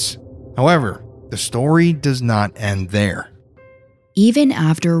sentence. However, the story does not end there. Even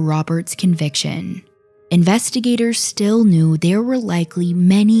after Robert's conviction, investigators still knew there were likely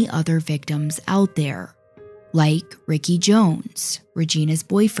many other victims out there, like Ricky Jones, Regina's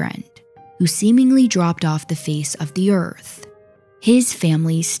boyfriend, who seemingly dropped off the face of the earth. His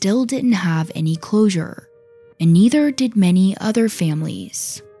family still didn't have any closure, and neither did many other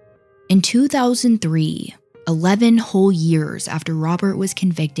families. In 2003, 11 whole years after Robert was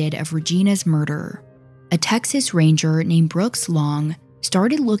convicted of Regina's murder, a Texas Ranger named Brooks Long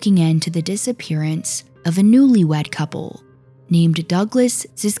started looking into the disappearance of a newlywed couple named Douglas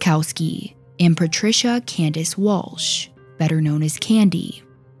Ziskowski and Patricia Candace Walsh, better known as Candy.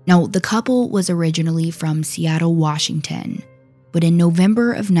 Now, the couple was originally from Seattle, Washington, but in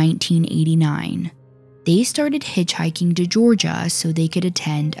November of 1989, they started hitchhiking to Georgia so they could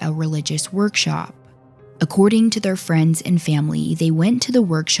attend a religious workshop. According to their friends and family, they went to the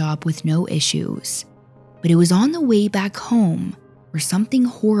workshop with no issues, but it was on the way back home where something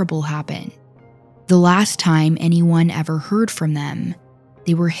horrible happened. The last time anyone ever heard from them,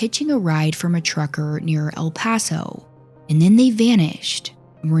 they were hitching a ride from a trucker near El Paso, and then they vanished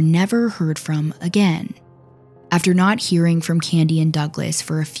and were never heard from again. After not hearing from Candy and Douglas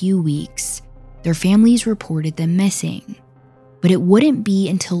for a few weeks, their families reported them missing. But it wouldn't be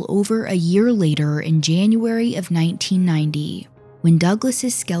until over a year later in January of 1990 when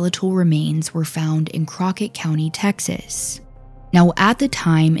Douglas's skeletal remains were found in Crockett County, Texas. Now, at the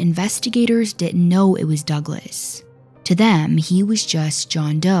time, investigators didn't know it was Douglas. To them, he was just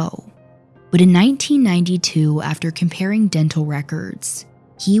John Doe. But in 1992, after comparing dental records,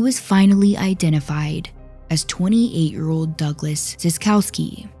 he was finally identified as 28-year-old Douglas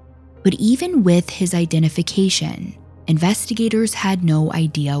Ziskowski. But even with his identification, investigators had no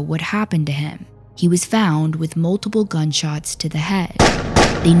idea what happened to him. He was found with multiple gunshots to the head.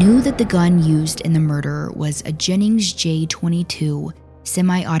 They knew that the gun used in the murder was a Jennings J22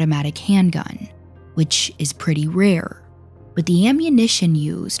 semi-automatic handgun, which is pretty rare. But the ammunition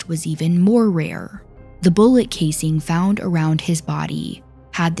used was even more rare. The bullet casing found around his body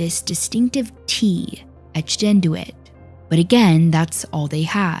had this distinctive T etched into it. But again, that's all they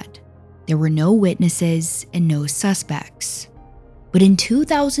had. There were no witnesses and no suspects. But in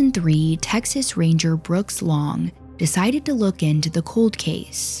 2003, Texas Ranger Brooks Long decided to look into the cold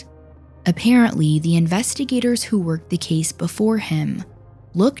case. Apparently, the investigators who worked the case before him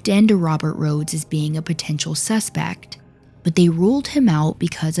looked into Robert Rhoades as being a potential suspect, but they ruled him out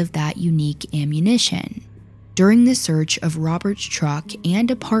because of that unique ammunition. During the search of Robert's truck and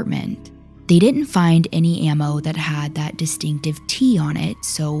apartment, they didn't find any ammo that had that distinctive T on it,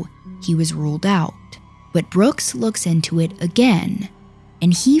 so he was ruled out. But Brooks looks into it again,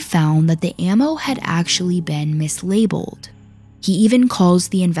 and he found that the ammo had actually been mislabeled. He even calls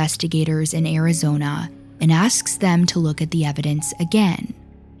the investigators in Arizona and asks them to look at the evidence again.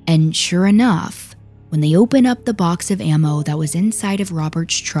 And sure enough, when they open up the box of ammo that was inside of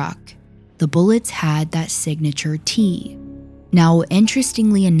Robert's truck, the bullets had that signature T. Now,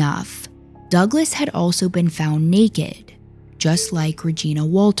 interestingly enough, Douglas had also been found naked, just like Regina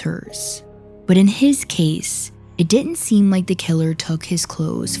Walters. But in his case, it didn't seem like the killer took his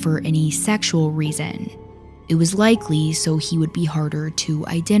clothes for any sexual reason. It was likely so he would be harder to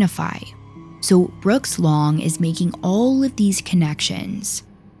identify. So Brooks Long is making all of these connections,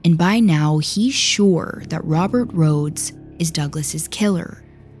 and by now he's sure that Robert Rhoades is Douglas's killer.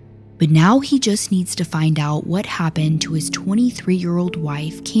 But now he just needs to find out what happened to his 23-year-old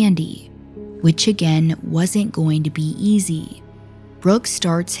wife, Candy, which again wasn't going to be easy. Brooks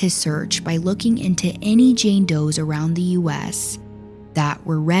starts his search by looking into any Jane Does around the US that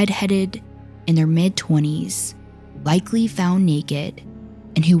were redheaded, in their mid-20s, likely found naked,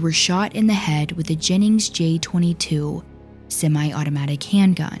 and who were shot in the head with a Jennings J22 semi-automatic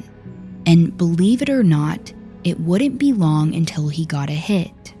handgun. And believe it or not, it wouldn't be long until he got a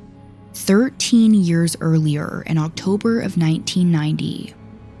hit. 13 years earlier, in October of 1990,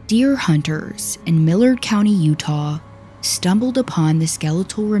 deer hunters in Millard County, Utah, stumbled upon the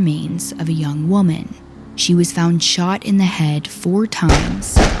skeletal remains of a young woman. She was found shot in the head 4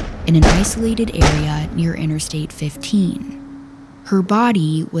 times in an isolated area near Interstate 15. Her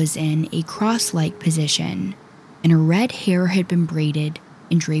body was in a cross-like position, and her red hair had been braided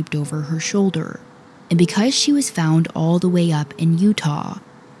and draped over her shoulder. And because she was found all the way up in Utah,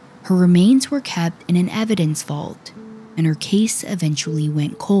 her remains were kept in an evidence vault, and her case eventually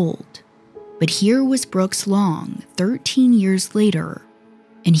went cold. But here was Brooks Long, 13 years later,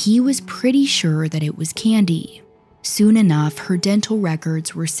 and he was pretty sure that it was Candy. Soon enough, her dental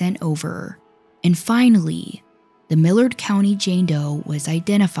records were sent over, and finally, the Millard County Jane Doe was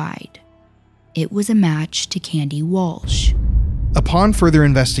identified. It was a match to Candy Walsh. Upon further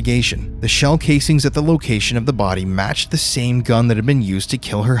investigation, the shell casings at the location of the body matched the same gun that had been used to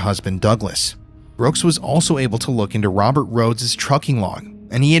kill her husband, Douglas. Brooks was also able to look into Robert Rhoades' trucking log,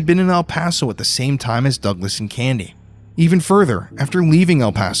 and he had been in El Paso at the same time as Douglas and Candy. Even further, after leaving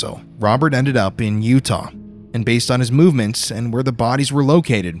El Paso, Robert ended up in Utah, and based on his movements and where the bodies were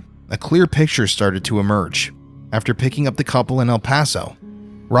located, a clear picture started to emerge. After picking up the couple in El Paso,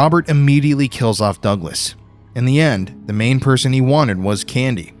 Robert immediately kills off Douglas. In the end, the main person he wanted was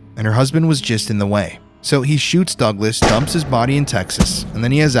Candy, and her husband was just in the way. So he shoots Douglas, dumps his body in Texas, and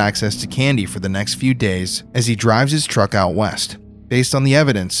then he has access to Candy for the next few days as he drives his truck out west. Based on the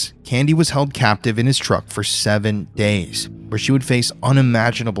evidence, Candy was held captive in his truck for 7 days, where she would face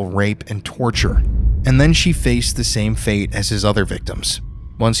unimaginable rape and torture. And then she faced the same fate as his other victims.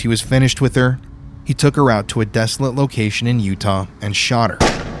 Once he was finished with her, he took her out to a desolate location in Utah and shot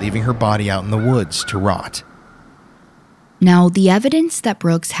her, leaving her body out in the woods to rot. Now, the evidence that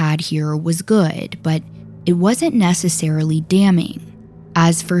Brooks had here was good, but it wasn't necessarily damning.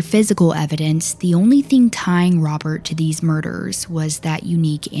 As for physical evidence, the only thing tying Robert to these murders was that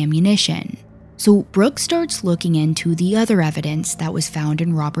unique ammunition. So Brooks starts looking into the other evidence that was found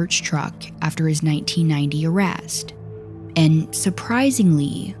in Robert's truck after his 1990 arrest. And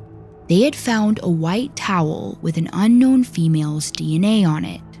surprisingly, they had found a white towel with an unknown female's DNA on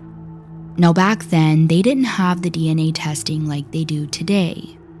it. Now back then, they didn't have the DNA testing like they do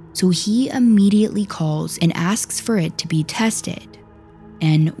today, so he immediately calls and asks for it to be tested.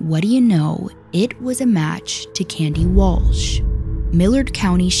 And what do you know, it was a match to Candy Walsh. Millard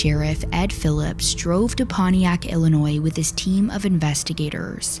County Sheriff Ed Phillips drove to Pontiac, Illinois with his team of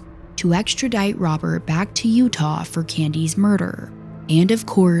investigators to extradite Robert back to Utah for Candy's murder. And of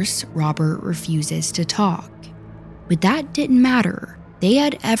course, Robert refuses to talk. But that didn't matter. They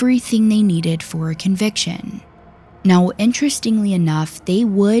had everything they needed for a conviction. Now, interestingly enough, they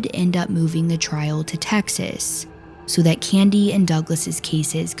would end up moving the trial to Texas so that Candy and Douglas's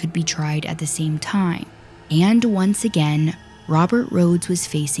cases could be tried at the same time. And once again, Robert Rhoades was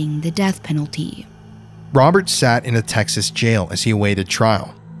facing the death penalty. Robert sat in a Texas jail as he awaited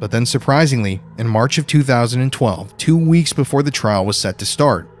trial, but then surprisingly, in March of 2012, 2 weeks before the trial was set to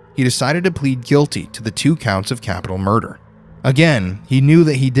start, he decided to plead guilty to the 2 counts of capital murder. Again, he knew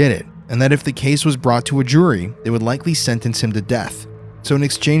that he did it, and that if the case was brought to a jury, they would likely sentence him to death. So in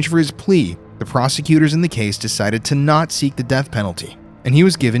exchange for his plea, the prosecutors in the case decided to not seek the death penalty, and he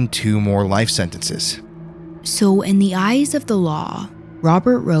was given 2 more life sentences. So in the eyes of the law,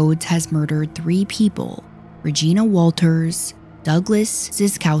 Robert Rhoades has murdered 3 people: Regina Walters, Douglas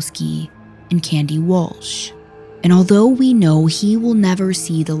Ziskowski, and Candy Walsh. And although we know he will never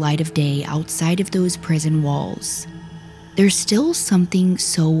see the light of day outside of those prison walls, there's still something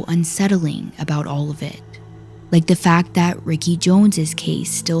so unsettling about all of it. Like the fact that Ricky Jones's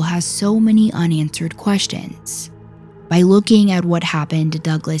case still has so many unanswered questions. By looking at what happened to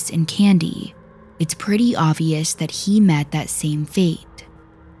Douglas and Candy, it's pretty obvious that he met that same fate.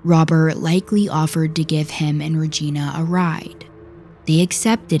 Robert likely offered to give him and Regina a ride. They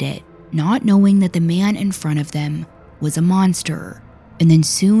accepted it, not knowing that the man in front of them was a monster. And then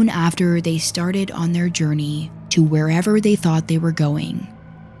soon after they started on their journey to wherever they thought they were going,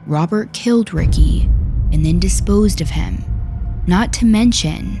 Robert killed Ricky and then disposed of him. Not to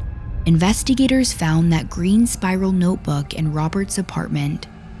mention, investigators found that green spiral notebook in Robert's apartment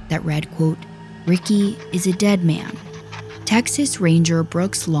that read, quote, "Ricky is a dead man." Texas Ranger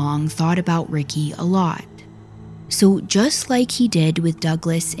Brooks Long thought about Ricky a lot. So just like he did with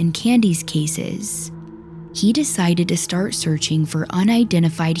Douglas and Candy's cases, he decided to start searching for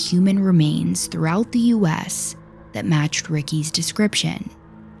unidentified human remains throughout the US that matched Ricky's description.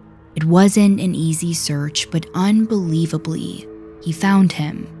 It wasn't an easy search, but unbelievably, he found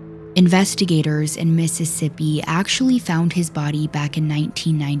him. Investigators in Mississippi actually found his body back in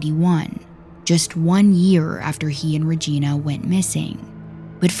 1991, just 1 year after he and Regina went missing.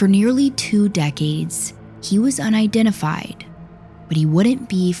 But for nearly 2 decades, he was unidentified, but he wouldn't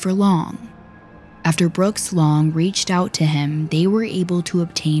be for long. After Brooks Long reached out to him, they were able to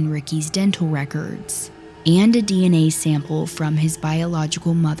obtain Ricky's dental records and a DNA sample from his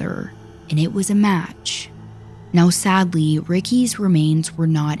biological mother, and it was a match. Now sadly, Ricky's remains were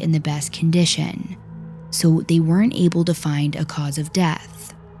not in the best condition, so they weren't able to find a cause of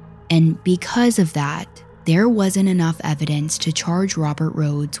death. And because of that, there wasn't enough evidence to charge Robert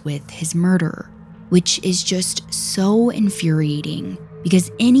Rhoades with his murder, which is just so infuriating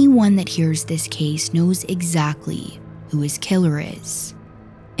because anyone that hears this case knows exactly who his killer is.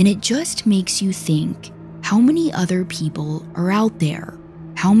 And it just makes you think, how many other people are out there?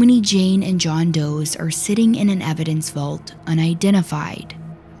 How many Jane and John Does are sitting in an evidence vault unidentified,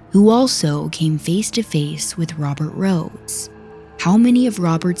 who also came face to face with Robert Rhoades? How many of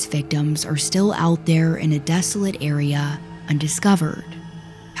Robert's victims are still out there in a desolate area undiscovered?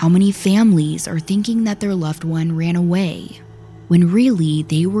 How many families are thinking that their loved one ran away, when really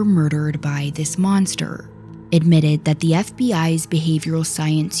they were murdered by this monster? Admitted that the FBI's Behavioral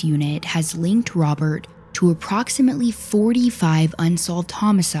Science Unit has linked Robert to approximately 45 unsolved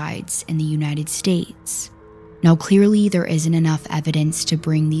homicides in the United States. Now clearly there isn't enough evidence to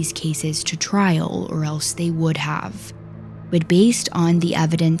bring these cases to trial, or else they would have. But based on the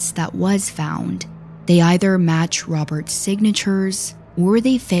evidence that was found, they either match Robert's signatures or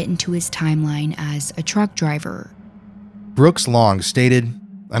they fit into his timeline as a truck driver. Brooks Long stated,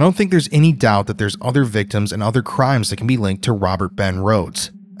 "I don't think there's any doubt that there's other victims and other crimes that can be linked to Robert Ben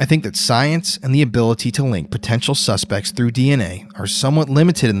Rhoades. I think that science and the ability to link potential suspects through DNA are somewhat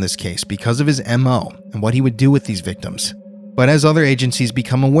limited in this case because of his MO and what he would do with these victims. But as other agencies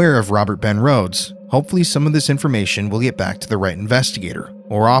become aware of Robert Ben Rhoades, hopefully some of this information will get back to the right investigator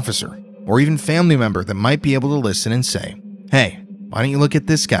or officer or even family member that might be able to listen and say, hey, why don't you look at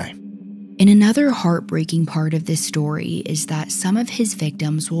this guy?" And another heartbreaking part of this story is that some of his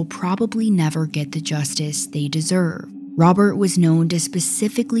victims will probably never get the justice they deserve. Robert was known to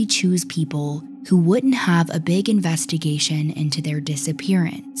specifically choose people who wouldn't have a big investigation into their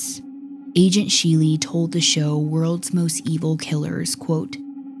disappearance. Agent Sheely told the show World's Most Evil Killers, quote,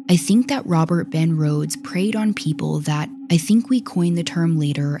 "I think that Robert Ben Rhoades preyed on people that I think we coined the term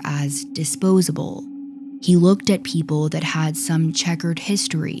later as disposable. He looked at people that had some checkered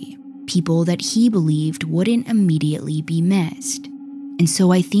history, people that he believed wouldn't immediately be missed. And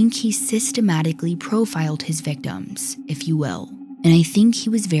so I think he systematically profiled his victims, if you will. And I think he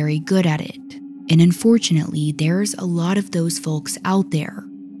was very good at it. And unfortunately, there's a lot of those folks out there.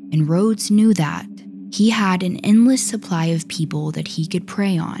 And Rhoades knew that. He had an endless supply of people that he could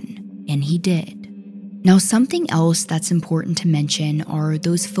prey on, and he did." Now, something else that's important to mention are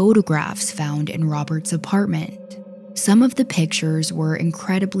those photographs found in Robert's apartment. Some of the pictures were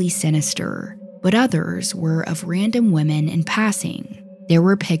incredibly sinister, but others were of random women in passing. There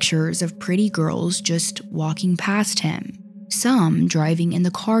were pictures of pretty girls just walking past him, some driving in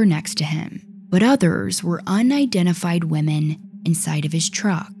the car next to him, but others were unidentified women inside of his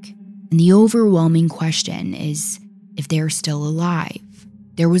truck. And the overwhelming question is if they're still alive.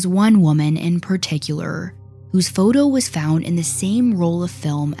 There was one woman in particular whose photo was found in the same roll of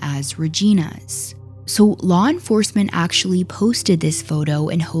film as Regina's. So law enforcement actually posted this photo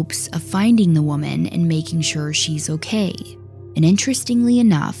in hopes of finding the woman and making sure she's okay. And interestingly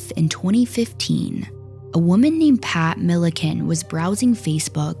enough, in 2015, a woman named Pat Milliken was browsing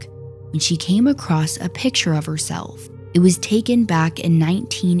Facebook when she came across a picture of herself. It was taken back in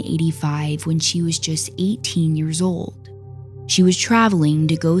 1985 when she was just 18 years old. She was traveling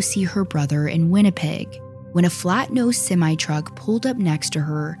to go see her brother in Winnipeg when a flat-nosed semi-truck pulled up next to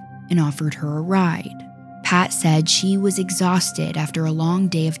her and offered her a ride. Pat said she was exhausted after a long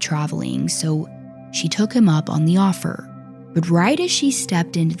day of traveling, so she took him up on the offer. But right as she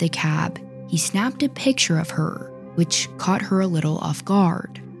stepped into the cab, he snapped a picture of her, which caught her a little off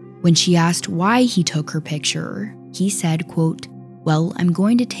guard. When she asked why he took her picture, he said, quote, "Well, I'm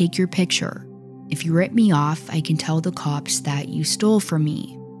going to take your picture. If you rip me off, I can tell the cops that you stole from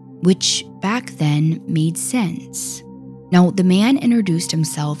me," which back then made sense. Now, the man introduced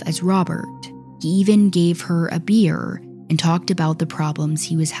himself as Robert. He even gave her a beer and talked about the problems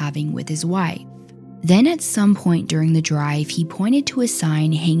he was having with his wife. Then at some point during the drive, he pointed to a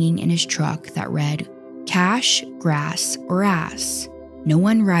sign hanging in his truck that read, "Cash, grass, or ass. No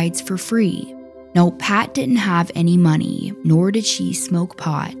one rides for free." Now, Pat didn't have any money, nor did she smoke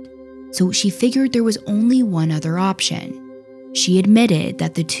pot, so she figured there was only one other option. She admitted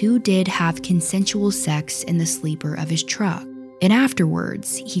that the two did have consensual sex in the sleeper of his truck, and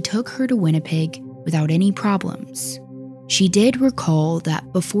afterwards, he took her to Winnipeg without any problems. She did recall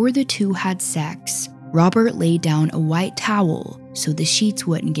that before the two had sex, Robert laid down a white towel so the sheets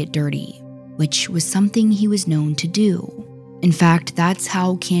wouldn't get dirty, which was something he was known to do. In fact, that's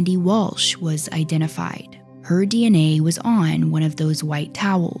how Candy Walsh was identified. Her DNA was on one of those white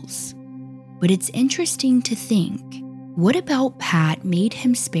towels. But it's interesting to think, what about Pat made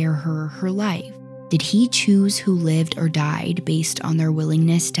him spare her life? Did he choose who lived or died based on their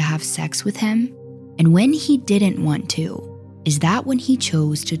willingness to have sex with him? And when he didn't want to, is that when he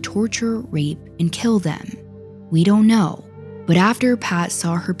chose to torture, rape, and kill them? We don't know. But after Pat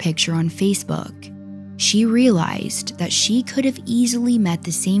saw her picture on Facebook, she realized that she could have easily met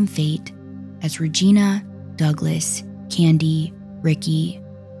the same fate as Regina, Douglas, Candy, Ricky,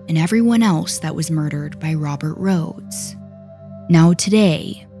 and everyone else that was murdered by Robert Rhoades. Now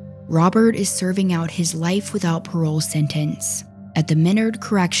today, Robert is serving out his life without parole sentence at the Minard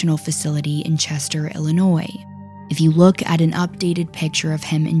Correctional Facility in Chester, Illinois. If you look at an updated picture of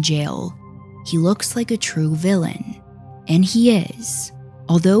him in jail, he looks like a true villain. And he is.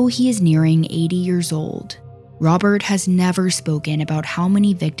 Although he is nearing 80 years old, Robert has never spoken about how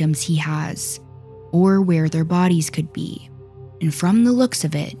many victims he has or where their bodies could be. And from the looks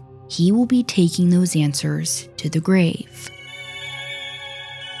of it, he will be taking those answers to the grave.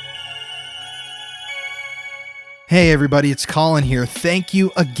 Hey everybody, it's Colin here. Thank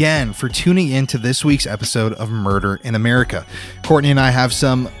you again for tuning in to this week's episode of Murder in America. Courtney and I have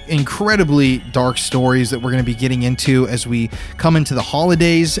some incredibly dark stories that we're going to be getting into as we come into the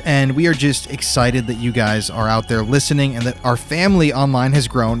holidays, and we are just excited that you guys are out there listening and that our family online has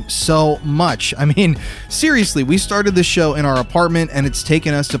grown so much. I mean, seriously, we started the show in our apartment and it's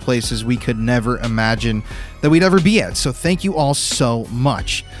taken us to places we could never imagine that we'd ever be at. So thank you all so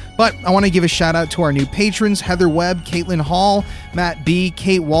much. But I want to give a shout out to our new patrons, Heather Webb, Caitlin Hall, Matt B.,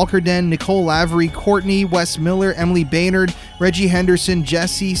 Kate Walkerden, Nicole Lavery, Courtney, Wes Miller, Emily Baynard, Reggie Henderson,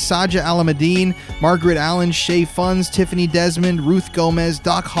 Jesse, Saja Alamadine, Margaret Allen, Shay Funds, Tiffany Desmond, Ruth Gomez,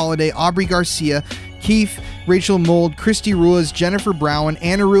 Doc Holliday, Aubrey Garcia, Keith, Rachel Mold, Christy Ruiz, Jennifer Brown,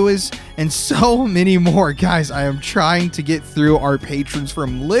 Anna Ruiz, and so many more. Guys, I am trying to get through our patrons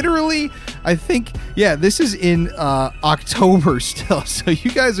from literally, I think, this is in October still. So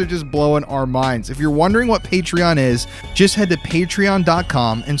you guys are just blowing our minds. If you're wondering what Patreon is, just head to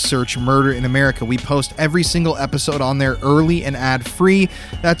patreon.com and search Murder in America. We post every single episode on there early and ad-free.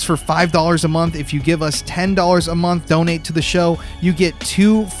 That's for $5 a month. If you give us $10 a month, donate to the show, you get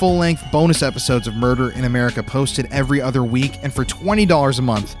 2 full-length bonus episodes of Murder in America posted every other week. And for $20 a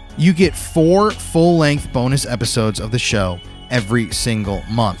month, you get 4 full-length bonus episodes of the show every single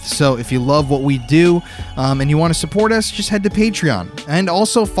month. So if you love what we do and you want to support us, just head to Patreon. And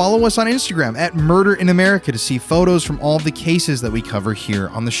also follow us on Instagram at Murder in America to see photos from all of the cases that we cover here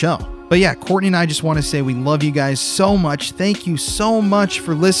on the show. But yeah, Courtney and I just want to say we love you guys so much. Thank you so much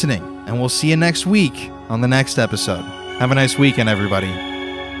for listening. And we'll see you next week on the next episode. Have a nice weekend, everybody.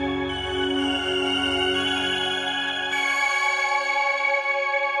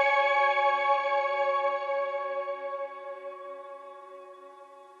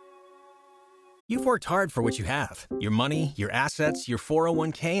 You've worked hard for what you have. Your money, your assets, your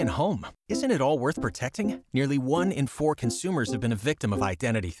 401k, and home. Isn't it all worth protecting? Nearly 1 in 4 consumers have been a victim of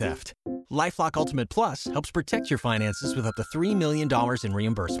identity theft. LifeLock Ultimate Plus helps protect your finances with up to $3 million in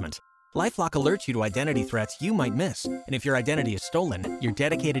reimbursement. LifeLock alerts you to identity threats you might miss. And if your identity is stolen, your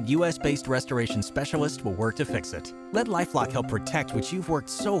dedicated U.S.-based restoration specialist will work to fix it. Let LifeLock help protect what you've worked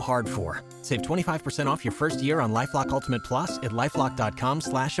so hard for. Save 25% off your first year on LifeLock Ultimate Plus at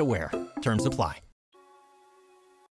LifeLock.com/aware. Terms apply.